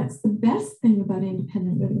 And what's the best thing about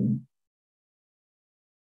independent living?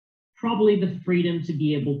 Probably the freedom to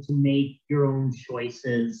be able to make your own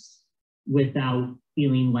choices without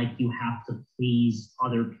feeling like you have to please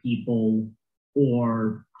other people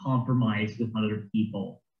or compromise with other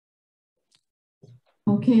people.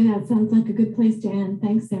 Okay, that sounds like a good place to end.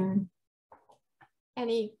 Thanks, Erin.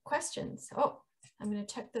 Any questions? Oh, I'm going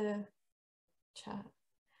to check the chat.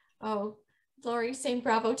 Oh, Lori saying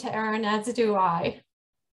bravo to Erin, as do I.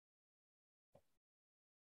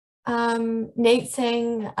 Nate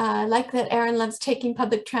saying, like that Erin loves taking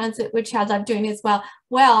public transit, which I love doing as well.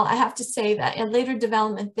 Well, I have to say that a later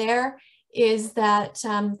development there is that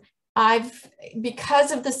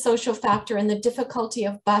because of the social factor and the difficulty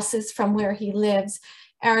of buses from where he lives,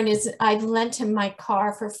 I've lent him my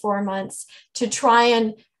car for 4 months to try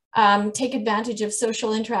and take advantage of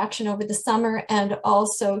social interaction over the summer, and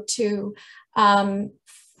also to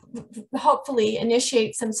hopefully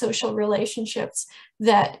initiate some social relationships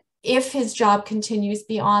that, if his job continues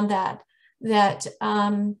beyond that, that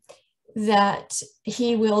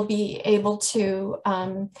he will be able to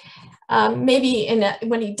maybe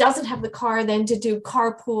when he doesn't have the car, then to do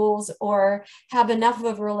carpools or have enough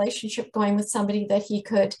of a relationship going with somebody that he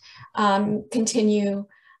could continue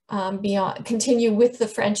with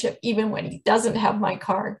the friendship even when he doesn't have my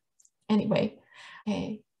car. Anyway,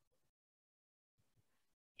 okay.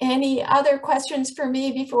 Any other questions for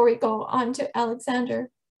me before we go on to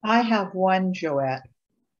Alexander? I have one, Joette.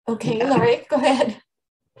 Okay, Laurie, go ahead.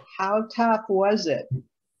 How tough was it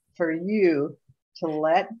for you to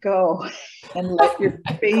let go and let your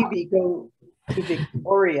baby go to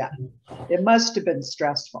Victoria? It must have been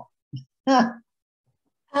stressful. You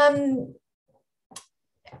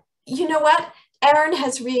know what? Erin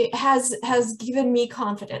has given me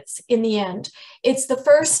confidence in the end. It's the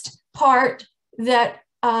first part that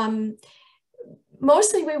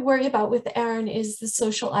mostly we worry about with Erin is the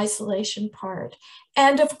social isolation part.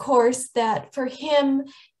 And of course that for him,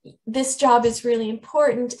 this job is really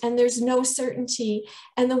important and there's no certainty.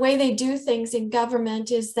 And the way they do things in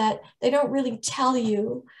government is that they don't really tell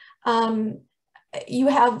you you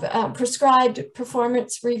have prescribed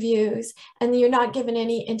performance reviews, and you're not given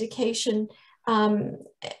any indication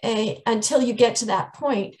until you get to that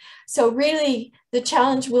point. So really, the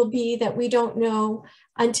challenge will be that we don't know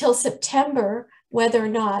until September whether or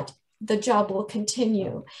not the job will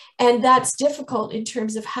continue. And that's difficult in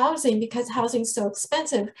terms of housing, because housing is so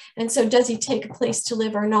expensive. And so does he take a place to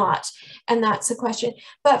live or not? And that's the question.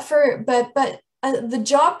 But the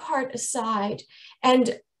job part aside,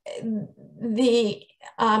 and the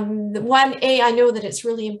 1A, I know that it's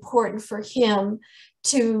really important for him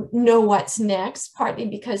to know what's next, partly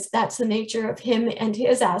because that's the nature of him and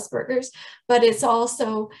his Asperger's, but it's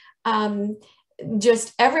also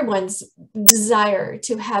just everyone's desire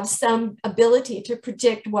to have some ability to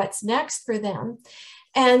predict what's next for them.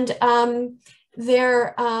 And so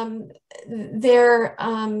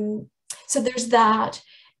there's that.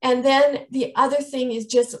 And then the other thing is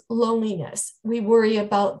just loneliness. We worry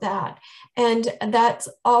about that. And that's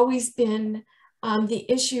always been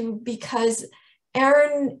the issue, because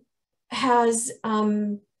Aaron has,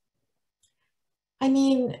 I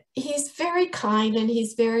mean, he's very kind and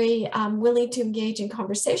he's very willing to engage in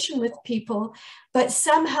conversation with people, but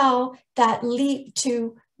somehow that leap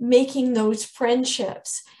to making those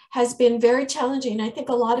friendships has been very challenging. I think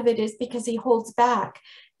a lot of it is because he holds back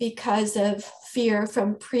because of fear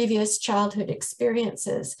from previous childhood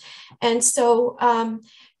experiences. And so,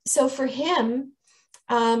 so for him,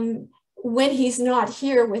 when he's not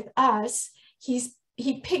here with us, he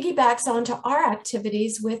piggybacks onto our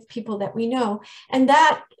activities with people that we know. And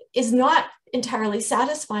that is not entirely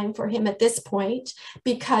satisfying for him at this point,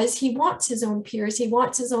 because he wants his own peers, he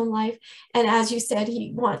wants his own life. And as you said,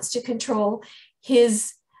 he wants to control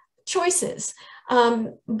his choices.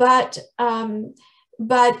 But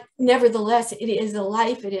nevertheless, it is a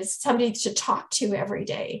life, it is somebody to talk to every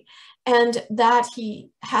day. And that he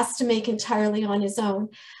has to make entirely on his own.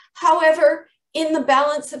 However, in the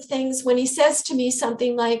balance of things, when he says to me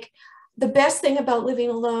something like, the best thing about living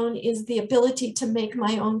alone is the ability to make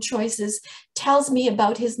my own choices, tells me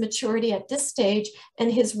about his maturity at this stage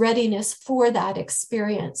and his readiness for that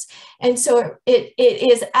experience. And so it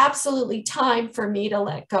is absolutely time for me to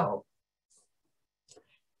let go.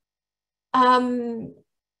 There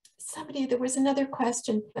was another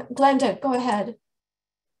question. Glenda, go ahead.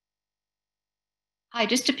 Hi,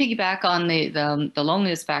 just to piggyback on the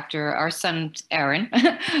loneliness factor, our son, Aaron,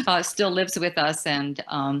 still lives with us, and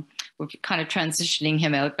we're kind of transitioning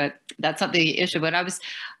him out, but that's not the issue. What I was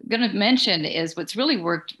going to mention is what's really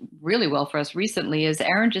worked really well for us recently is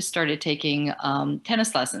Aaron just started taking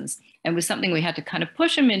tennis lessons. And it was something we had to kind of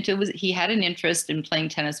push him into. He had an interest in playing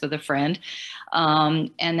tennis with a friend. And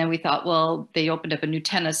then we thought, well, they opened up a new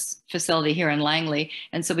tennis facility here in Langley.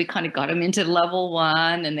 And so we kind of got him into level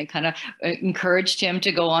 1, and they kind of encouraged him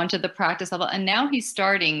to go on to the practice level. And now he's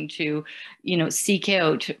starting to, seek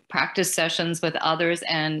out practice sessions with others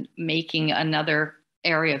and making another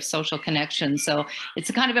area of social connection. So it's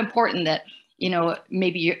kind of important that,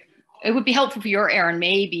 maybe it would be helpful for your Aaron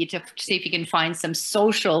maybe to see if you can find some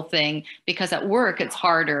social thing, because at work it's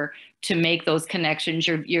harder to make those connections.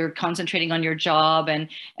 You're concentrating on your job, and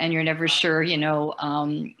you're never sure,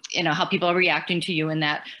 how people are reacting to you in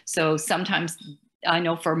that. So sometimes I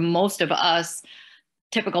know for most of us,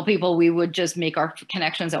 typical people, we would just make our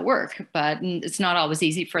connections at work, but it's not always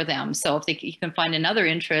easy for them. So if you can find another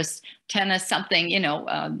interest, tennis, something,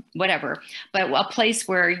 whatever, but a place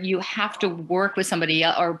where you have to work with somebody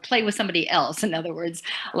else or play with somebody else. In other words,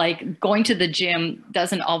 like going to the gym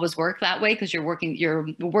doesn't always work that way, because you're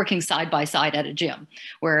working side by side at a gym,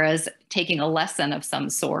 whereas taking a lesson of some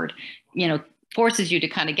sort, forces you to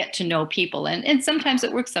kind of get to know people. And sometimes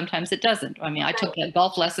it works, sometimes it doesn't. I mean, I took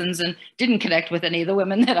golf lessons and didn't connect with any of the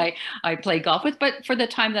women that I played golf with, but for the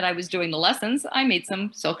time that I was doing the lessons, I made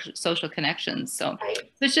some social connections. So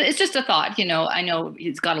it's just a thought, I know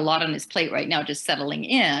he's got a lot on his plate right now, just settling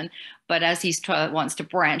in, but as he wants to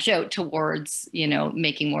branch out towards,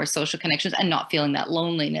 making more social connections and not feeling that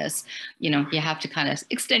loneliness, you have to kind of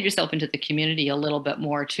extend yourself into the community a little bit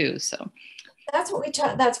more too, so. That's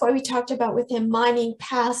why we talked about with him mining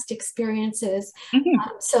past experiences.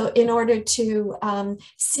 Mm-hmm. So in order to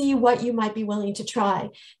see what you might be willing to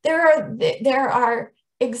try, there are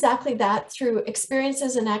exactly that, through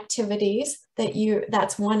experiences and activities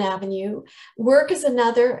that's one avenue. Work is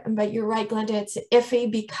another, but you're right, Glenda, it's iffy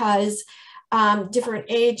because different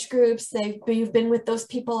age groups, you've been with those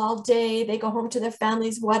people all day, they go home to their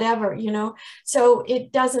families, whatever, so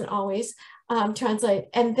it doesn't always translate.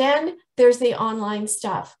 And then there's the online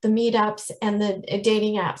stuff, the meetups and the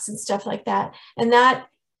dating apps and stuff like that. And that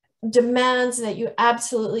demands that you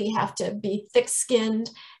absolutely have to be thick-skinned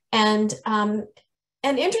And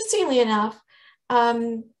interestingly enough,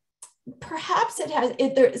 perhaps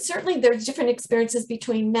certainly there's different experiences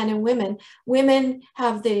between men and women. Women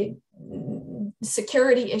have the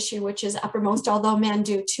security issue, which is uppermost, although men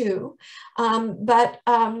do too. But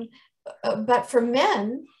for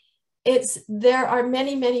men, there are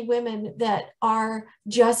many, many women that are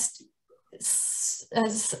just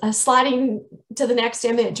sliding to the next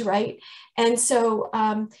image, right? And so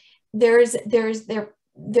there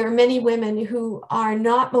are many women who are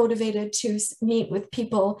not motivated to meet with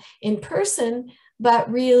people in person,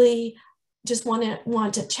 but really just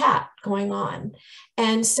want to chat going on.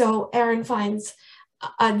 And so Erin finds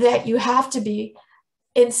that you have to be,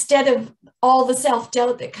 instead of all the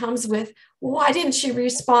self-doubt that comes with, why didn't she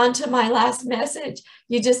respond to my last message?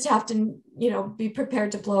 You just have to, be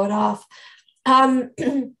prepared to blow it off. One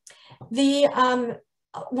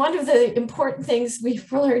of the important things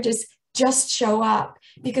we've learned is just show up,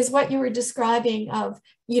 because what you were describing of,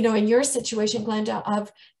 in your situation, Glenda,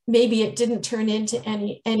 of maybe it didn't turn into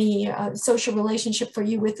any social relationship for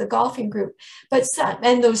you with the golfing group,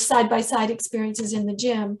 and those side-by-side experiences in the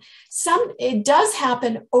gym, it does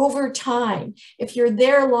happen over time. If you're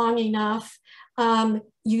there long enough,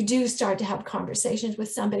 you do start to have conversations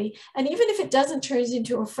with somebody. And even if it doesn't turn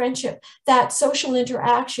into a friendship, that social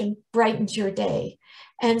interaction brightens your day.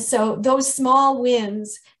 And so those small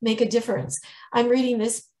wins make a difference. I'm reading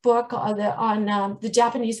this book on the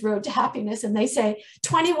Japanese road to happiness, and they say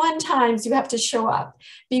 21 times you have to show up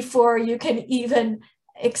before you can even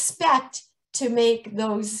expect to make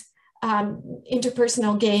those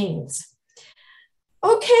interpersonal gains.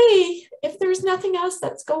 Okay, if there's nothing else,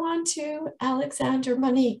 let's go on to Alexander.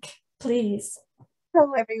 Monique, please.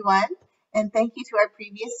 Hello, everyone, and thank you to our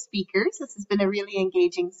previous speakers. This has been a really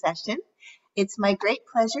engaging session. It's my great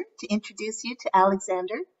pleasure to introduce you to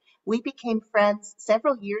Alexander. We became friends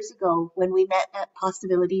several years ago when we met at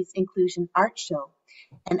PosAbilities Inclusion Art Show,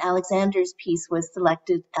 and Alexander's piece was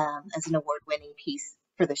selected as an award-winning piece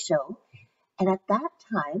for the show. And at that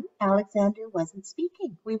time, Alexander wasn't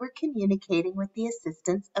speaking. We were communicating with the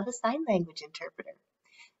assistance of a sign language interpreter.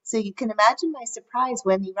 So you can imagine my surprise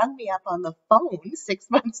when he rang me up on the phone 6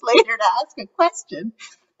 months later to ask a question,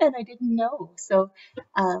 and I didn't know. So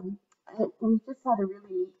we just had a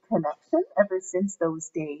really neat connection ever since those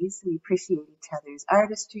days. We appreciate each other's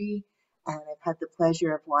artistry, and I've had the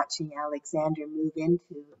pleasure of watching Alexander move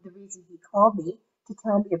into the reason he called me to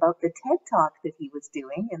tell me about the TED Talk that he was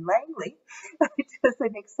doing in Langley, which was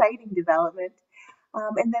an exciting development.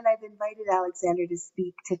 And then I've invited Alexander to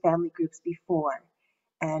speak to family groups before,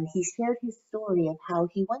 and he shared his story of how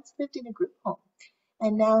he once lived in a group home,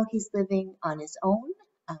 and now he's living on his own.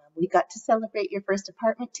 We got to celebrate your first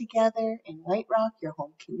apartment together in White Rock, your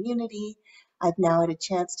home community. I've now had a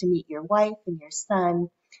chance to meet your wife and your son,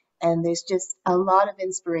 and there's just a lot of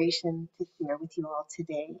inspiration to share with you all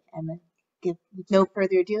today. And with no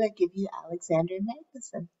further ado, I give you Alexander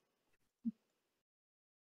Magnuson.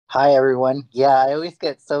 Hi, everyone. Yeah, I always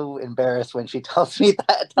get so embarrassed when she tells me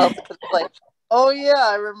that. It's like, oh, yeah,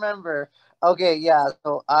 I remember. Okay, yeah,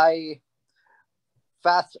 so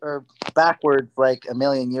backwards like a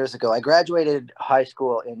million years ago, I graduated high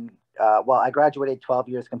school I graduated 12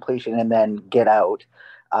 years completion and then get out.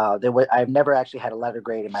 I've never actually had a letter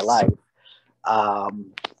grade in my life.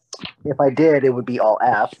 If I did, it would be all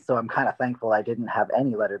F, so I'm kind of thankful I didn't have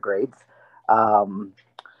any letter grades. I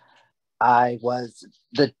was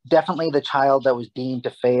definitely the child that was deemed to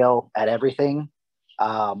fail at everything.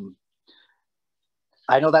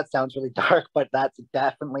 I know that sounds really dark, but that's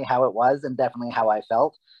definitely how it was, and definitely how I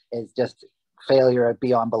felt, is just failure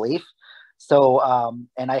beyond belief. So,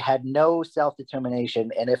 and I had no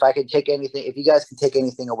self-determination. And if you guys can take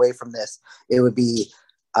anything away from this, it would be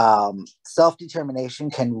self-determination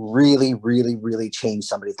can really, really, really change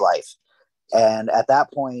somebody's life. And at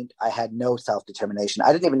that point, I had no self-determination.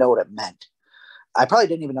 I didn't even know what it meant. I probably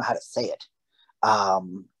didn't even know how to say it.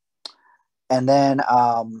 And then,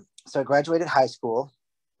 so I graduated high school.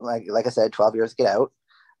 Like I said, 12 years to get out.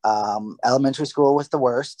 Elementary school was the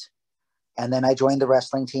worst. And then I joined the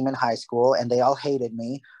wrestling team in high school, and they all hated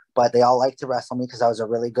me, but they all liked to wrestle me because I was a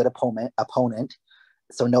really good opponent.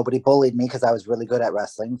 So nobody bullied me because I was really good at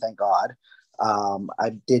wrestling, thank God.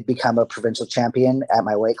 I did become a provincial champion at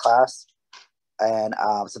my weight class. And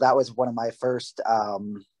so that was one of my first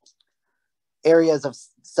areas of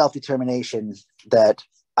self-determination that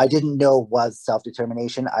I didn't know was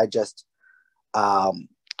self-determination. I just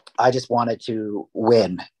wanted to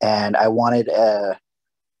win, and I wanted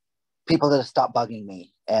people to stop bugging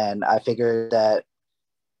me. And I figured that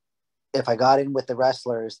if I got in with the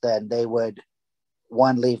wrestlers, then they would,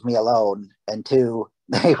 one, leave me alone, and two,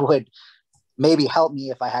 they would maybe help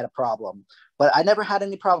me if I had a problem. But I never had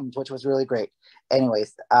any problems, which was really great.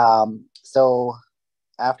 Anyways, so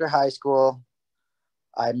after high school,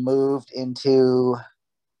 I moved into,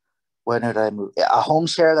 when did I move? A home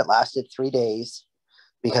share that lasted 3 days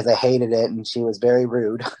because I hated it and she was very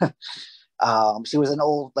rude. She was an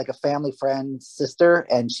old, like a family friend sister,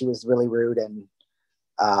 and she was really rude and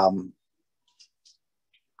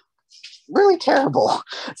really terrible.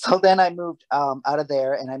 So then I moved out of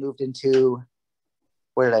there and I moved into,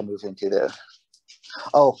 where did I move into?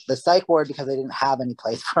 The psych ward, because they didn't have any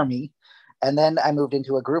place for me. And then I moved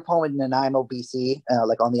into a group home in Nanaimo, BC,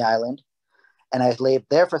 like on the island. And I lived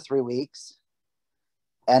there for 3 weeks.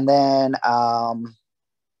 And then I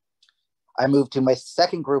moved to my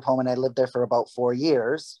second group home and I lived there for about 4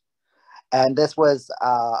 years. And this was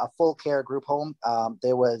a full care group home.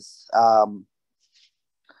 There was a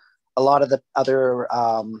lot of the other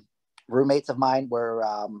roommates of mine were,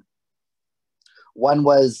 one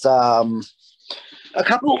was, a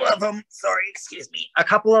couple of them, sorry, excuse me. A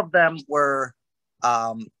couple of them were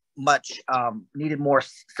much, needed more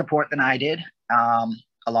support than I did, a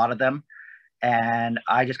lot of them. And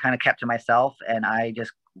I just kind of kept to myself, and I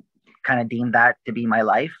just kind of deemed that to be my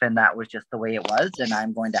life. And that was just the way it was. And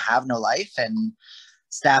I'm going to have no life, and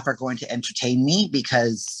staff are going to entertain me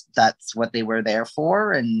because that's what they were there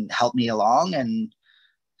for, and help me along and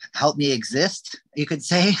help me exist, you could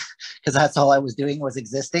say, because that's all I was doing was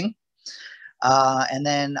existing. And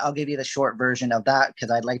then I'll give you the short version of that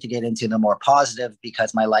because I'd like to get into the more positive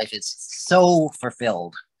because my life is so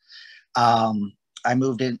fulfilled. I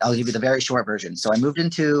moved in, I'll give you the very short version. So I moved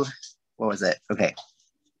into, what was it? Okay.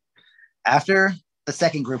 After the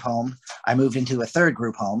second group home, I moved into a third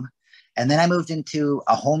group home. And then I moved into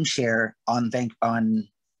a home share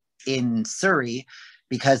in Surrey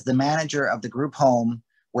because the manager of the group home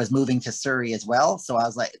was moving to Surrey as well. So I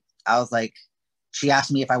was like, she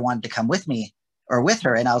asked me if I wanted to come with me or with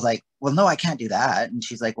her. And I was like, well, no, I can't do that. And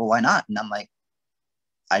she's like, well, why not? And I'm like,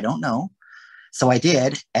 I don't know. So I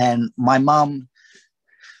did. And my mom,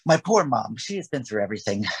 my poor mom, she has been through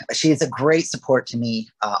everything. She is a great support to me,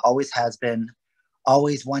 always has been,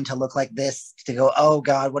 always one to look like this, to go, oh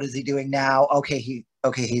God, what is he doing now? Okay,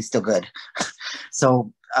 he's still good.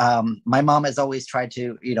 So my mom has always tried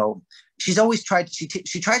to, she's always tried,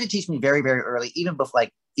 she tried to teach me very, very early, even before,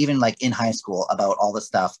 even in high school, about all this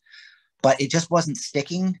stuff. But it just wasn't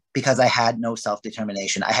sticking because I had no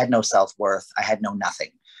self-determination. I had no self-worth. I had no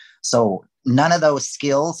nothing. So none of those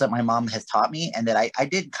skills that my mom has taught me and that I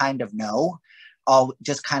did kind of know, all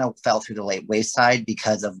just kind of fell through the wayside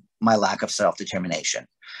because of my lack of self-determination.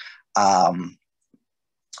 And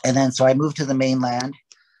then so I moved to the mainland,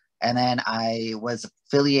 and then I was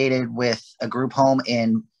affiliated with a group home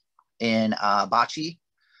in BACCI.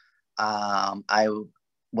 I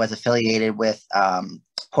was affiliated with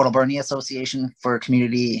Burnaby Association for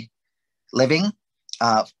Community Living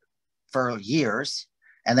for years,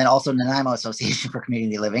 and then also Nanaimo Association for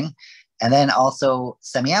Community Living, and then also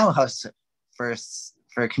Semiahmoo House for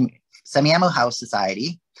Semiahmoo House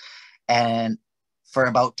Society, and for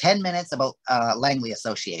about 10 minutes about Langley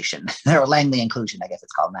Association, or Langley Inclusion, I guess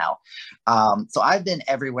it's called now. So I've been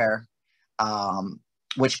everywhere,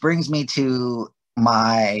 which brings me to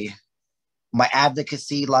my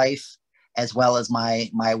advocacy life, as well as my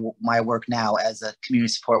work now as a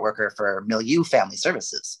community support worker for Milieu Family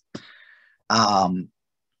Services. I've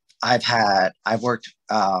worked,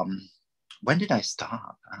 when did I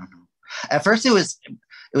stop? I don't know. At first it was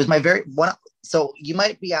my very one. So you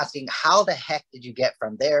might be asking, how the heck did you get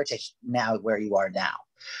from there to now where you are now?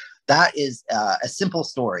 That is a simple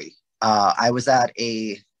story. I was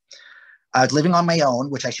living on my own,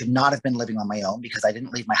 which I should not have been living on my own because I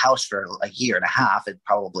didn't leave my house for a year and a half,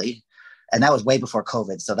 probably. And that was way before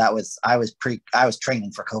COVID. So I was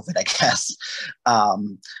training for COVID, I guess.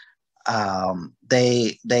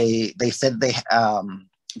 They said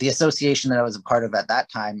the association that I was a part of at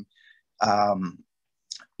that time,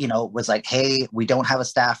 was like, hey, we don't have a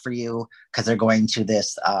staff for you because they're going to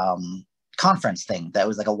this conference thing. That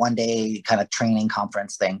was like a 1-day kind of training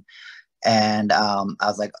conference thing. And I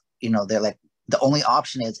was like, they're like, the only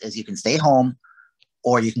option is you can stay home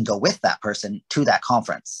or you can go with that person to that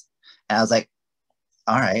conference. And I was like,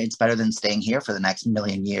 all right, it's better than staying here for the next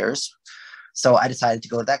million years. So I decided to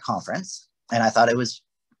go to that conference, and I thought it was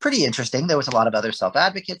pretty interesting. There was a lot of other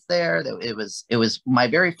self-advocates there. It was my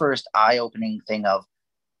very first eye-opening thing of,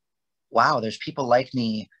 wow, there's people like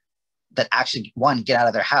me that actually, one, get out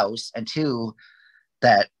of their house, and two,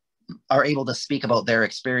 that are able to speak about their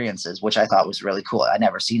experiences, which I thought was really cool. I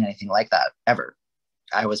never seen anything like that ever.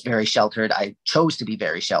 I was very sheltered. I chose to be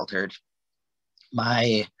very sheltered.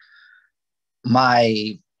 my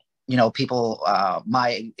people,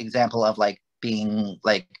 my example of like being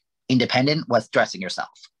like independent was dressing yourself.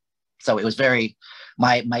 So it was very,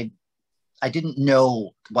 I didn't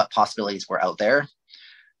know what possibilities were out there.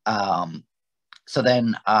 So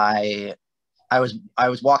then I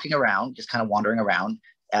was walking around, just kind of wandering around.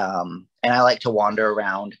 And I like to wander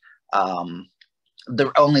around.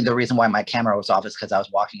 The reason why my camera was off is because I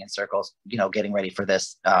was walking in circles, getting ready for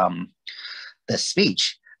this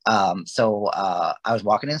speech. So I was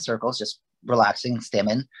walking in circles, just relaxing,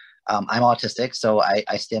 stimming. I'm autistic, so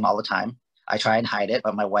I stim all the time. I try and hide it,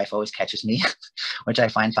 but my wife always catches me, which I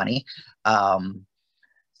find funny.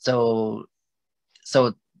 So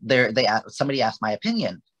somebody asked my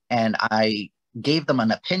opinion, and I gave them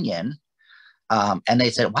an opinion. And they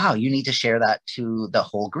said, wow, you need to share that to the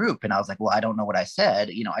whole group. And I was like, well, I don't know what I said.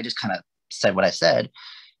 I just kind of said what I said.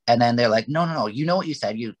 And then they're like, no, you know what you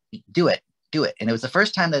said, you do it. And it was the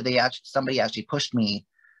first time that somebody actually pushed me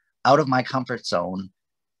out of my comfort zone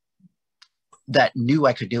that knew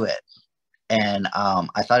I could do it. And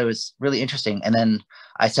I thought it was really interesting. And then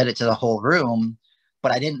I said it to the whole room,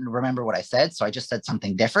 but I didn't remember what I said. So I just said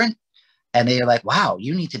something different. And they were like, wow,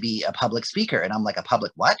 you need to be a public speaker. And I'm like, a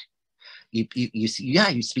public what? You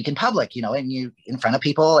speak in public, and you in front of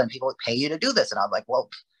people, and people pay you to do this. And I'm like, well,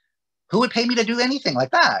 who would pay me to do anything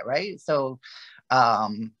like that, right? So a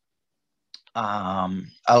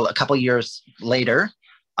couple of years later,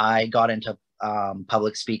 I got into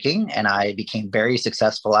public speaking, and I became very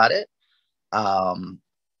successful at it.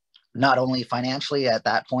 Not only financially at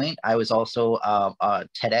that point, I was also a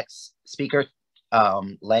TEDx speaker,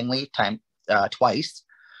 Langley twice,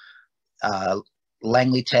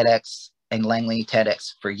 Langley TEDx and Langley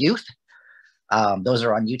TEDx for youth. Those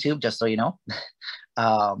are on YouTube, just so you know.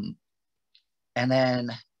 And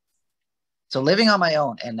then, so living on my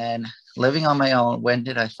own, when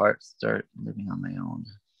did I start living on my own?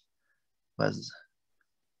 Because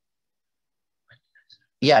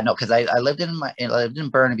I lived in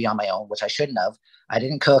Burnaby on my own, which I shouldn't have. I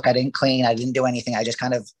didn't cook, I didn't clean, I didn't do anything. I just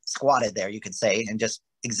kind of squatted there, you could say, and just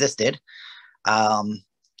existed. But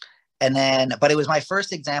it was my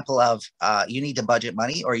first example of you need to budget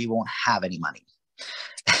money or you won't have any money.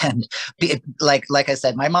 And like I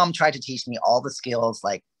said, my mom tried to teach me all the skills,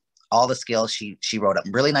 she wrote up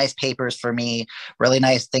really nice papers for me, really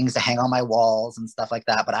nice things to hang on my walls and stuff like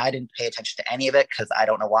that. But I didn't pay attention to any of it because I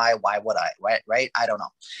don't know why. Why would I? Right? I don't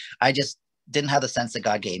know. I just didn't have the sense that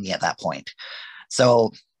God gave me at that point.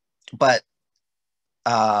 So, but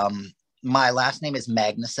my last name is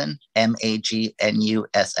Magnussen,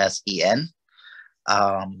 Magnussen.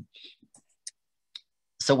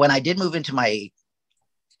 So when I did move into my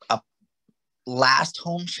last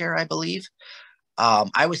home share, I believe,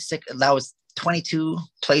 I was sick. That was 22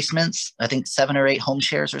 placements, I think 7 or 8 home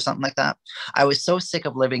shares or something like that. I was so sick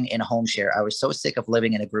of living in a home share. I was so sick of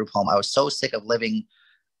living in a group home. I was so sick of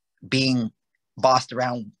being bossed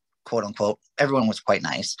around, quote unquote. Everyone was quite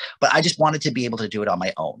nice, but I just wanted to be able to do it on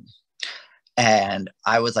my own. And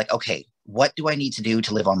I was like, okay, what do I need to do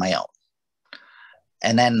to live on my own?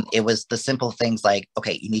 And then it was the simple things like,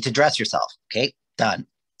 okay, you need to dress yourself. Okay, done.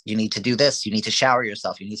 You need to do this. You need to shower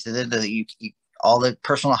yourself. You need to all the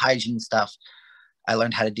personal hygiene stuff I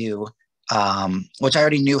learned how to do, which I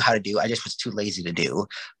already knew how to do. I just was too lazy to do.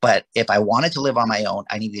 But if I wanted to live on my own,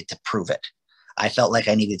 I needed to prove it. I felt like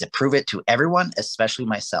I needed to prove it to everyone, especially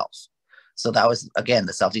myself. So that was, again,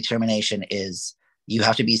 the self-determination is you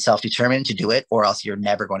have to be self-determined to do it, or else you're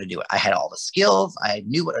never going to do it. I had all the skills. I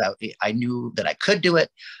knew that I could do it.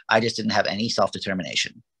 I just didn't have any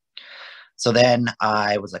self-determination. So then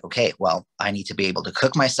I was like, okay, well, I need to be able to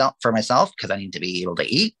cook for myself because I need to be able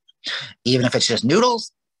to eat. Even if it's just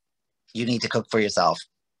noodles, you need to cook for yourself.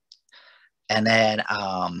 And then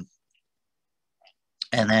I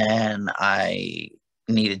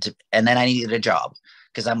needed a job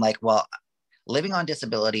because I'm like, well, living on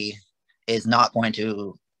disability is not going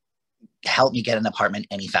to help me get an apartment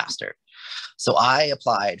any faster. So I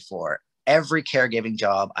applied for every caregiving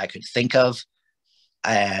job I could think of,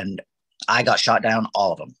 and I got shot down,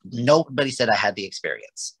 all of them. Nobody said I had the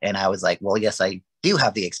experience. And I was like, well, yes, I do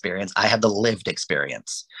have the experience. I have the lived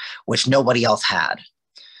experience, which nobody else had.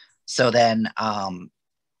 So then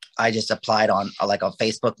I just applied on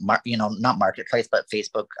Facebook, not Marketplace, but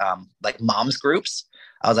Facebook, like moms groups.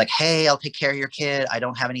 I was like, hey, I'll take care of your kid. I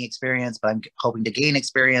don't have any experience, but I'm hoping to gain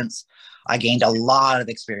experience. I gained a lot of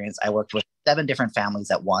experience. I worked with 7 different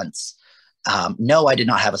families at once. No, I did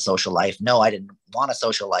not have a social life. No, I didn't want a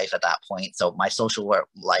social life at that point. So my social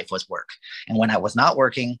life was work. And when I was not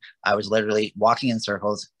working, I was literally walking in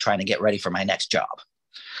circles trying to get ready for my next job.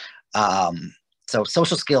 So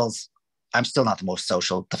social skills, I'm still not the most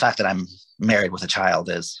social. The fact that I'm married with a child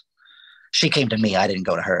is, she came to me, I didn't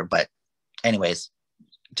go to her. But anyways,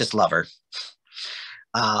 just love her.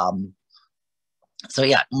 So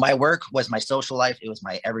yeah, my work was my social life. It was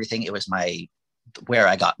my everything. It was my, where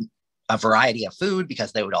I got a variety of food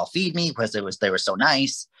because they would all feed me because they were so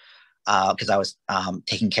nice. Because I was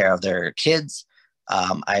taking care of their kids.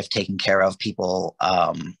 I've taken care of people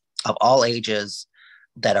of all ages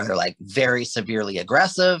that are like very severely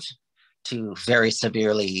aggressive to very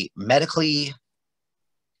severely medically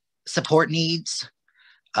support needs,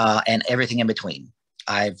 and everything in between.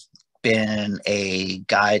 I've been a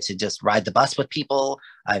guy to just ride the bus with people.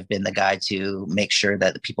 I've been the guy to make sure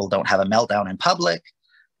that the people don't have a meltdown in public,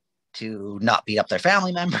 to not beat up their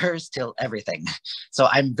family members, till everything. So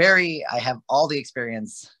I have all the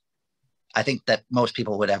experience I think that most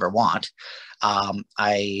people would ever want.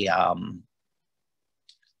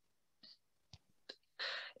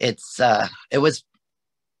 It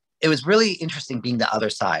was really interesting being the other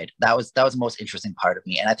side. That was the most interesting part of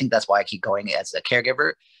me. And I think that's why I keep going as a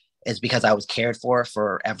caregiver, is because I was cared for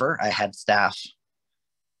forever. I had staff.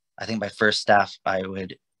 I think my first staff I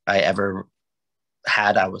ever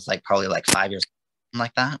had, I was like probably like 5 years,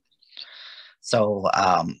 like that. So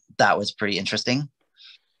that was pretty interesting.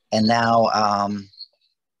 And now I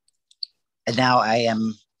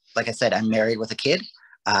am, like I said, I'm married with a kid.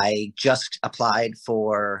 I just applied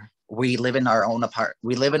for, we live in our own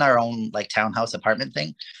like townhouse apartment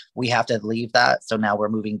thing. We have to leave that. So now we're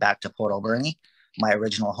moving back to Port Alberni, my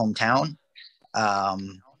original hometown.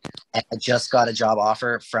 And I just got a job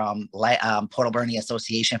offer from Port Alberni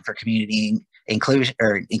Association for Community Inclusion,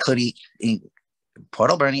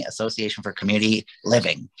 Port Alberni Association for Community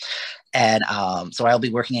Living. And so I'll be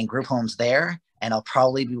working in group homes there, and I'll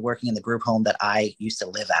probably be working in the group home that I used to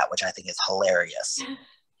live at, which I think is hilarious.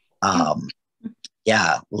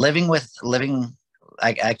 Yeah, I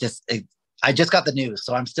just got the news,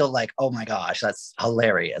 so I'm still like, oh my gosh, that's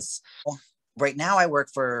hilarious. Right now I work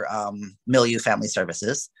for Milieu Family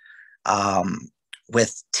Services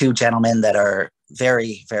with two gentlemen that are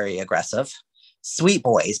very, very aggressive. Sweet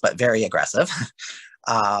boys, but very aggressive.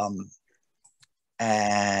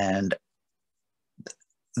 And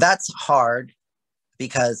that's hard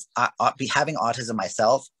because having autism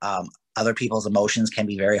myself, other people's emotions can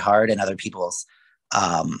be very hard, and other people's,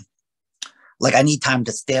 like I need time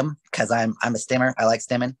to stim because I'm a stimmer. I like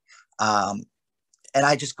stimming. And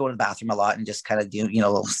I just go to the bathroom a lot and just kind of do,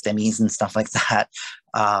 little stimmies and stuff like that.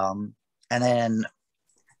 And then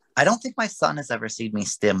I don't think my son has ever seen me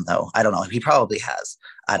stim though. I don't know. He probably has.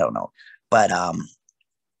 I don't know. But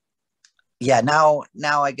yeah, now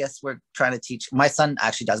I guess we're trying to teach. My son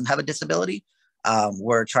actually doesn't have a disability.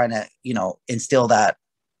 We're trying to, instill that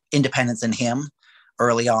independence in him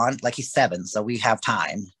early on. Like he's 7, so we have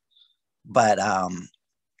time. But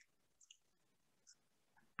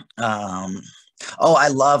oh, I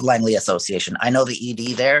love Langley Association. I know the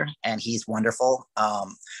ED there, and he's wonderful.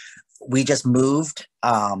 We just moved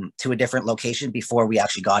to a different location before we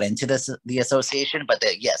actually got into the association. But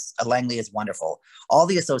yes, Langley is wonderful. All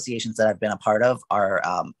the associations that I've been a part of are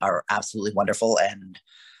absolutely wonderful, and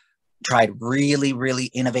tried really, really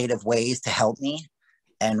innovative ways to help me,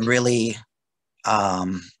 and really,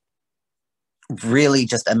 really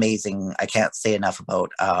just amazing. I can't say enough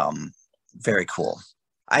about. Very cool.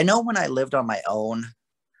 I know when I lived on my own,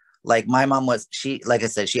 like my mom like I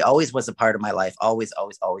said, she always was a part of my life, always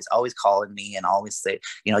calling me and always say,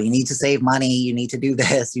 you need to save money, you need to do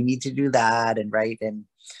this, you need to do that. And right. And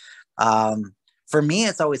for me,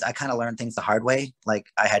 it's always, I kind of learned things the hard way. Like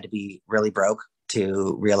I had to be really broke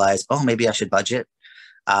to realize, oh, maybe I should budget.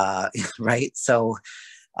 Right. So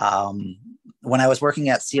when I was working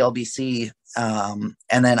at CLBC, and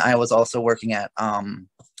then I was also working at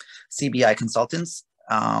CBI Consultants,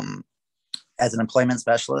 as an employment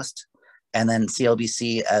specialist, and then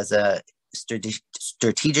CLBC as a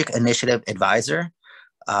strategic initiative advisor.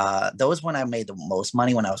 Those when I made the most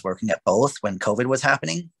money, when I was working at both, when COVID was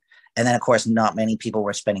happening. And then of course, not many people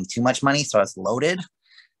were spending too much money. So I was loaded,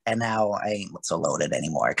 and now I ain't so loaded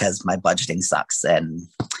anymore because my budgeting sucks. And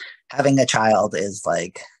having a child is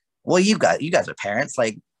like, well, you guys are parents,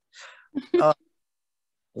 like,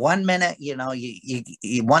 1 minute, you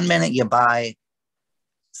 1 minute you buy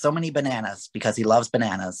so many bananas because he loves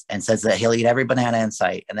bananas and says that he'll eat every banana in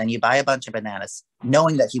sight. And then you buy a bunch of bananas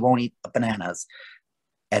knowing that he won't eat bananas.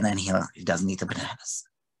 And then he doesn't eat the bananas.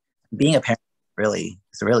 Being a parent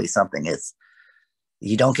is really something.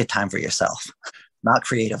 You don't get time for yourself, not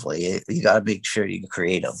creatively. You got to make sure you're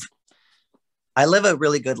creative. I live a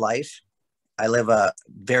really good life. I live a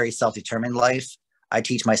very self-determined life. I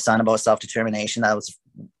teach my son about self-determination. That was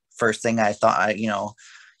the first thing I thought, you know,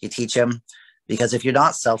 you teach him, because if you're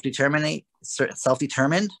not self-determined,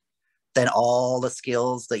 then all the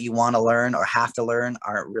skills that you want to learn or have to learn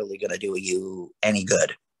aren't really going to do you any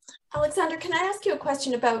good. Alexander, can I ask you a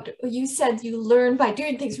question about, you said you learn by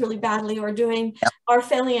doing things really badly or doing or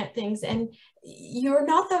failing at things, and you're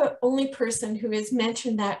not the only person who has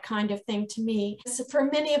mentioned that kind of thing to me. So for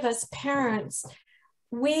many of us parents,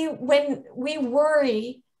 when we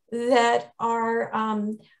worry that our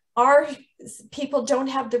people don't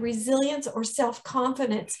have the resilience or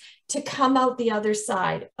self-confidence to come out the other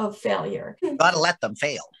side of failure. You gotta let them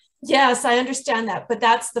fail. Yes, I understand that, but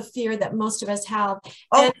that's the fear that most of us have.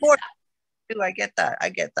 Oh, of course. I get that. I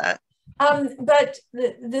get that. But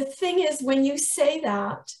the thing is, when you say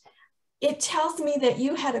that, it tells me that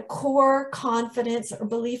you had a core confidence or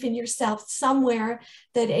belief in yourself somewhere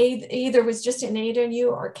that either was just innate in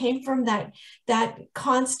you or came from that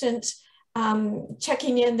constant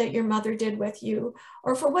checking in that your mother did with you,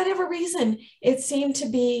 or for whatever reason, it seemed to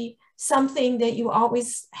be something that you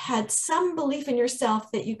always had some belief in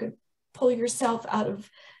yourself that you could pull yourself out of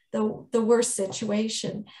the worst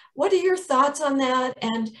situation. What are your thoughts on that?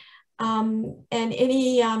 And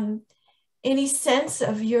any sense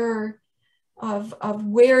of of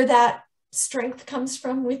where that strength comes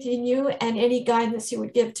from within you, and any guidance you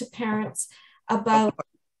would give to parents about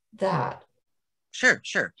that? Sure.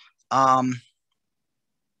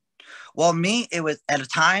 Well, me, it was at a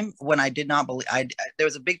time when I did not believe, there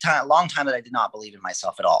was a long time that I did not believe in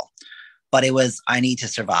myself at all, but it was, I need to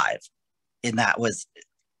survive. And I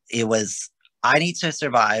need to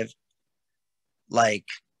survive. Like,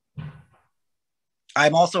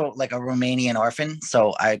 I'm also like a Romanian orphan.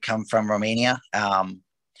 So I come from Romania. And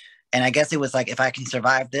I guess it was like, if I can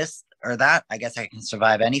survive this or that, I guess I can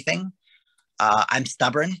survive anything. I'm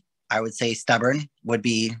stubborn. I would say stubborn would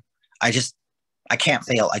be, I can't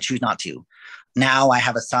fail. I choose not to. Now I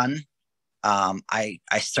have a son. I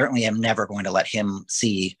certainly am never going to let him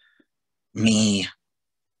see me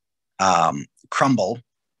crumble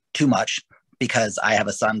too much, because I have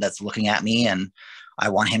a son that's looking at me and I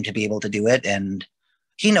want him to be able to do it. And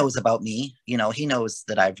he knows about me. You know, he knows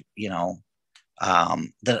that I've,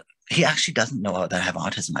 that he actually doesn't know that I have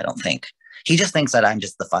autism, I don't think. He just thinks that I'm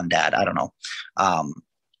just the fun dad. I don't know.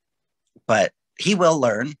 But he will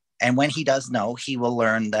learn. And when he does know, he will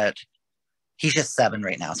learn that he's just 7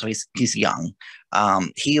 right now. So he's young.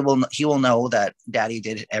 He will know that daddy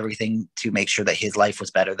did everything to make sure that his life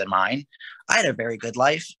was better than mine. I had a very good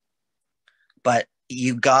life, but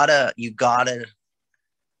you got to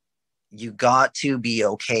be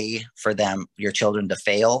okay for them, your children, to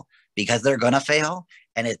fail, because they're going to fail.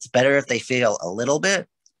 And it's better if they fail a little bit.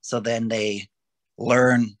 So then they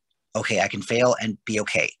learn, okay, I can fail and be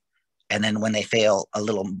okay. And then when they fail a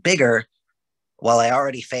little bigger, well, I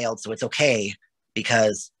already failed, so it's okay,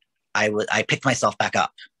 because I picked myself back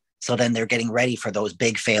up. So then they're getting ready for those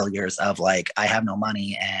big failures of like, I have no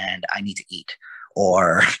money and I need to eat,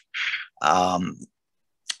 or my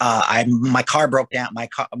car broke down. My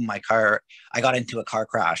car, I got into a car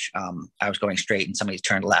crash. I was going straight and somebody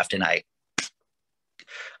turned left and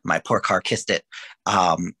my poor car kissed it.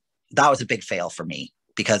 That was a big fail for me,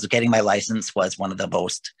 because getting my license was one of the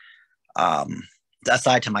most,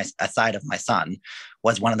 aside of my son,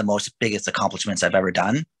 was one of the most biggest accomplishments I've ever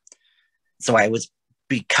done. So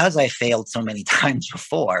because I failed so many times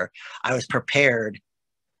before, I was prepared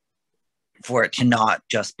for it to not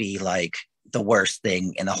just be like the worst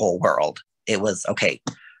thing in the whole world. It was, okay,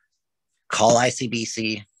 call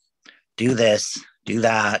ICBC, do this, do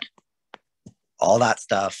that, all that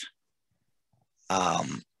stuff.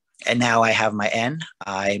 And now I have my N.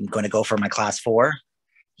 I'm going to go for my class 4.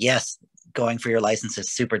 Yes, going for your license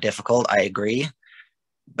is super difficult. I agree,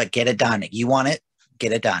 but get it done. You want it,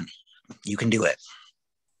 get it done. You can do it.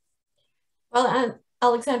 Well,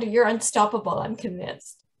 Alexander, you're unstoppable, I'm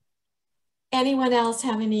convinced. Anyone else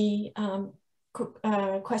have any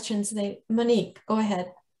questions? Monique, go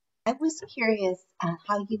ahead. I was curious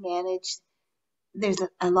how you manage. There's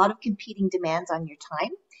a lot of competing demands on your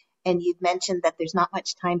time, and you've mentioned that there's not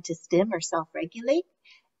much time to stim or self-regulate.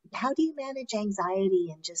 How do you manage anxiety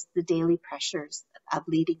and just the daily pressures of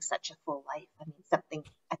leading such a full life? I mean, something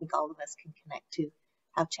I think all of us can connect to,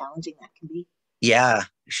 how challenging that can be. Yeah,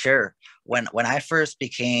 sure. When I first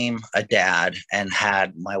became a dad and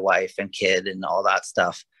had my wife and kid and all that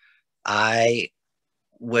stuff, I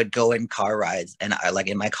would go in car rides and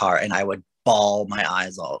in my car, and I would bawl my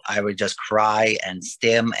eyes out. I would just cry and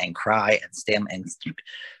stim and cry and stim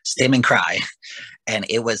and cry. And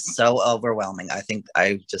it was so overwhelming. I think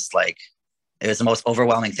it was the most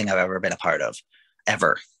overwhelming thing I've ever been a part of.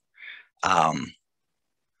 ever.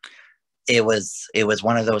 It was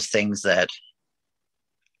one of those things that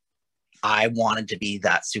I wanted to be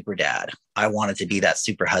that super dad. I wanted to be that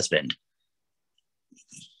super husband.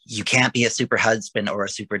 You can't be a super husband or a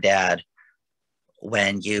super dad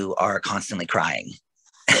when you are constantly crying.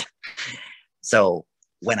 So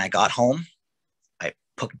when I got home, I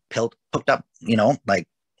hooked up, like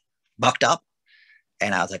bucked up,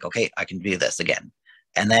 and I was like, okay, I can do this again.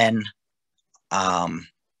 And then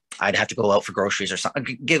I'd have to go out for groceries or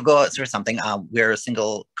something, go out for something. We're a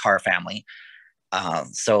single car family.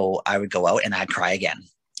 So I would go out and I'd cry again,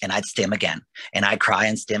 and I'd stim again, and I'd cry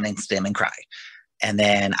and stim and cry. And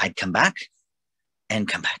then I'd come back and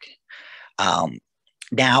come back.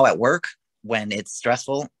 Now at work, when it's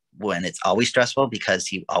stressful, when it's always stressful,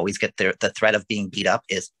 because you always get the threat of being beat up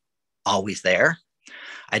is always there.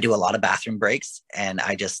 I do a lot of bathroom breaks, and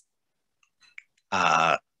I just,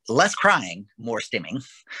 less crying, more stimming.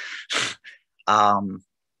 And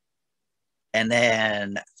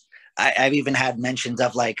then I've even had mentions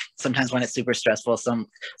of, like, sometimes when it's super stressful, some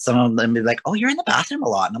of them be like, oh, you're in the bathroom a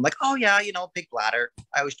lot. And I'm like, oh yeah, big bladder.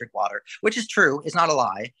 I always drink water, which is true. It's not a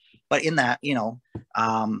lie. But in that,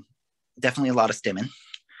 definitely a lot of stimming.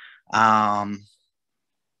 I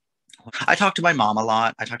talk to my mom a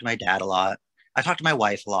lot. I talk to my dad a lot. I talk to my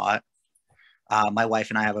wife a lot. My wife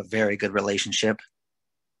and I have a very good relationship.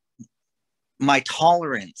 My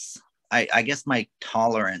tolerance, I guess my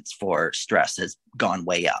tolerance for stress has gone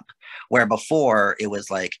way up, where before it was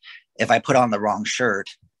like, if I put on the wrong shirt,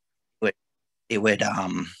 it would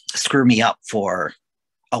screw me up for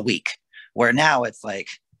a week, where now it's like,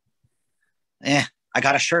 I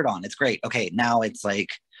got a shirt on. It's great. Okay. Now it's like,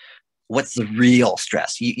 what's the real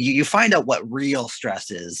stress? You find out what real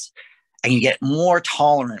stress is, and you get more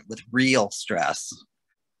tolerant with real stress.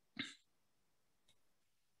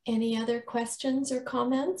 Any other questions or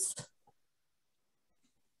comments?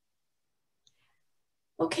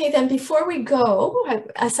 Okay, then before we go,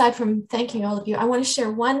 aside from thanking all of you, I want to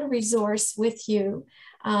share one resource with you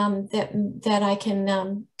that I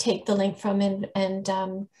can take the link from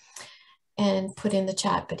and put in the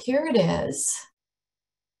chat. But here it is.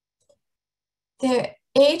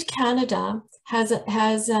 Aid Canada has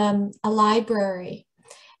a library,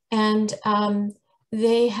 and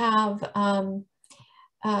they have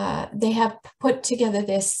put together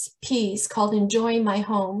this piece called "Enjoying My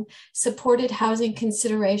Home: Supported Housing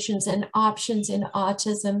Considerations and Options in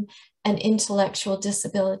Autism and Intellectual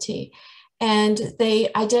Disability." And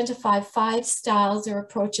they identify 5 styles or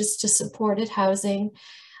approaches to supported housing,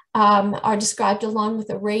 are described along with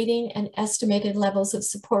a rating and estimated levels of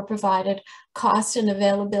support provided, cost and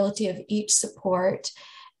availability of each support.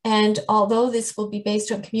 And although this will be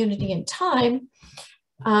based on community and time,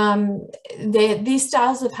 these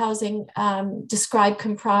styles of housing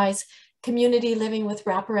comprise community living with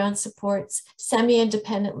wraparound supports,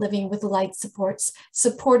 semi-independent living with light supports,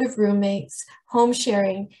 supportive roommates, home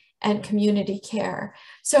sharing, and community care.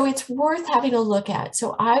 So it's worth having a look at.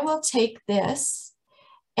 So I will take this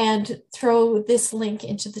and throw this link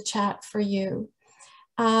into the chat for you.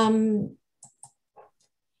 And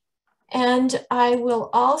I will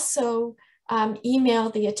also email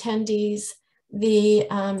the attendees the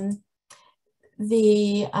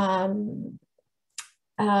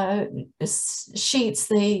sheets,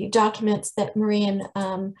 the documents that Marie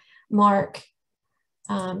and Mark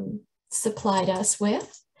supplied us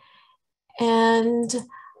with. And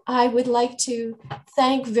I would like to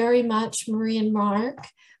thank very much Marie and Mark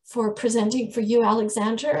for presenting for you,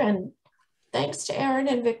 Alexander, and thanks to Erin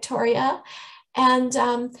and Victoria. And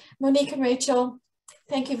Monique and Rachel,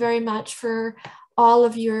 thank you very much for all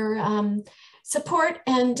of your support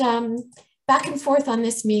and back and forth on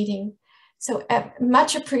this meeting. So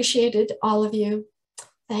much appreciated, all of you.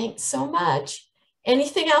 Thanks so much.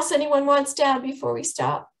 Anything else anyone wants to add before we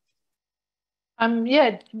stop?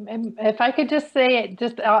 Yeah, if I could just say,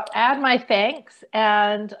 I'll add my thanks.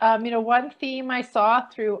 And, one theme I saw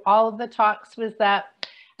through all of the talks was that,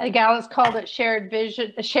 I think Alice called it shared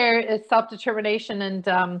vision, shared self-determination.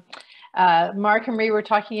 And Mark and Marie were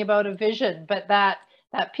talking about a vision, but that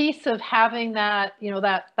piece of having that,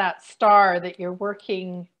 that star that you're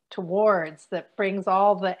working towards, that brings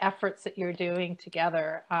all the efforts that you're doing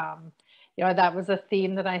together. That was a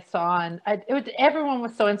theme that I saw, and everyone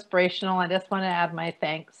was so inspirational. I just want to add my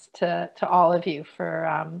thanks to all of you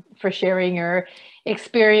for sharing your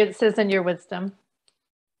experiences and your wisdom.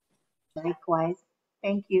 Likewise,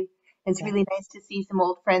 thank you. It's really nice to see some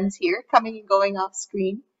old friends here coming and going off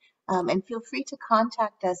screen. And feel free to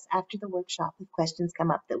contact us after the workshop if questions come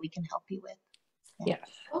up that we can help you with. Yes.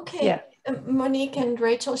 Okay. Yeah. Monique and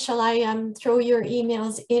Rachel, shall I throw your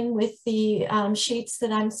emails in with the sheets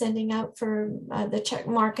that I'm sending out for the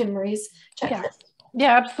Mark and Marie's checklist?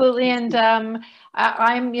 Yeah, absolutely. And I'm,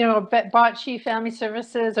 BACCI Family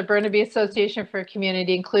Services, a Burnaby Association for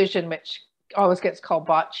Community Inclusion, which always gets called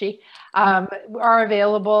BACCI, are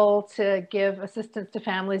available to give assistance to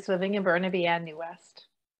families living in Burnaby and New West.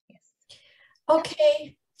 Yes.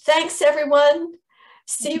 Okay. Thanks, everyone.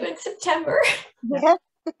 See you in September. Yeah.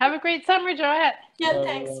 Have a great summer, Joette. Yeah,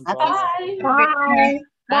 thanks. Bye. Bye. Bye.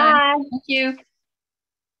 Bye. Thank you.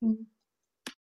 Mm.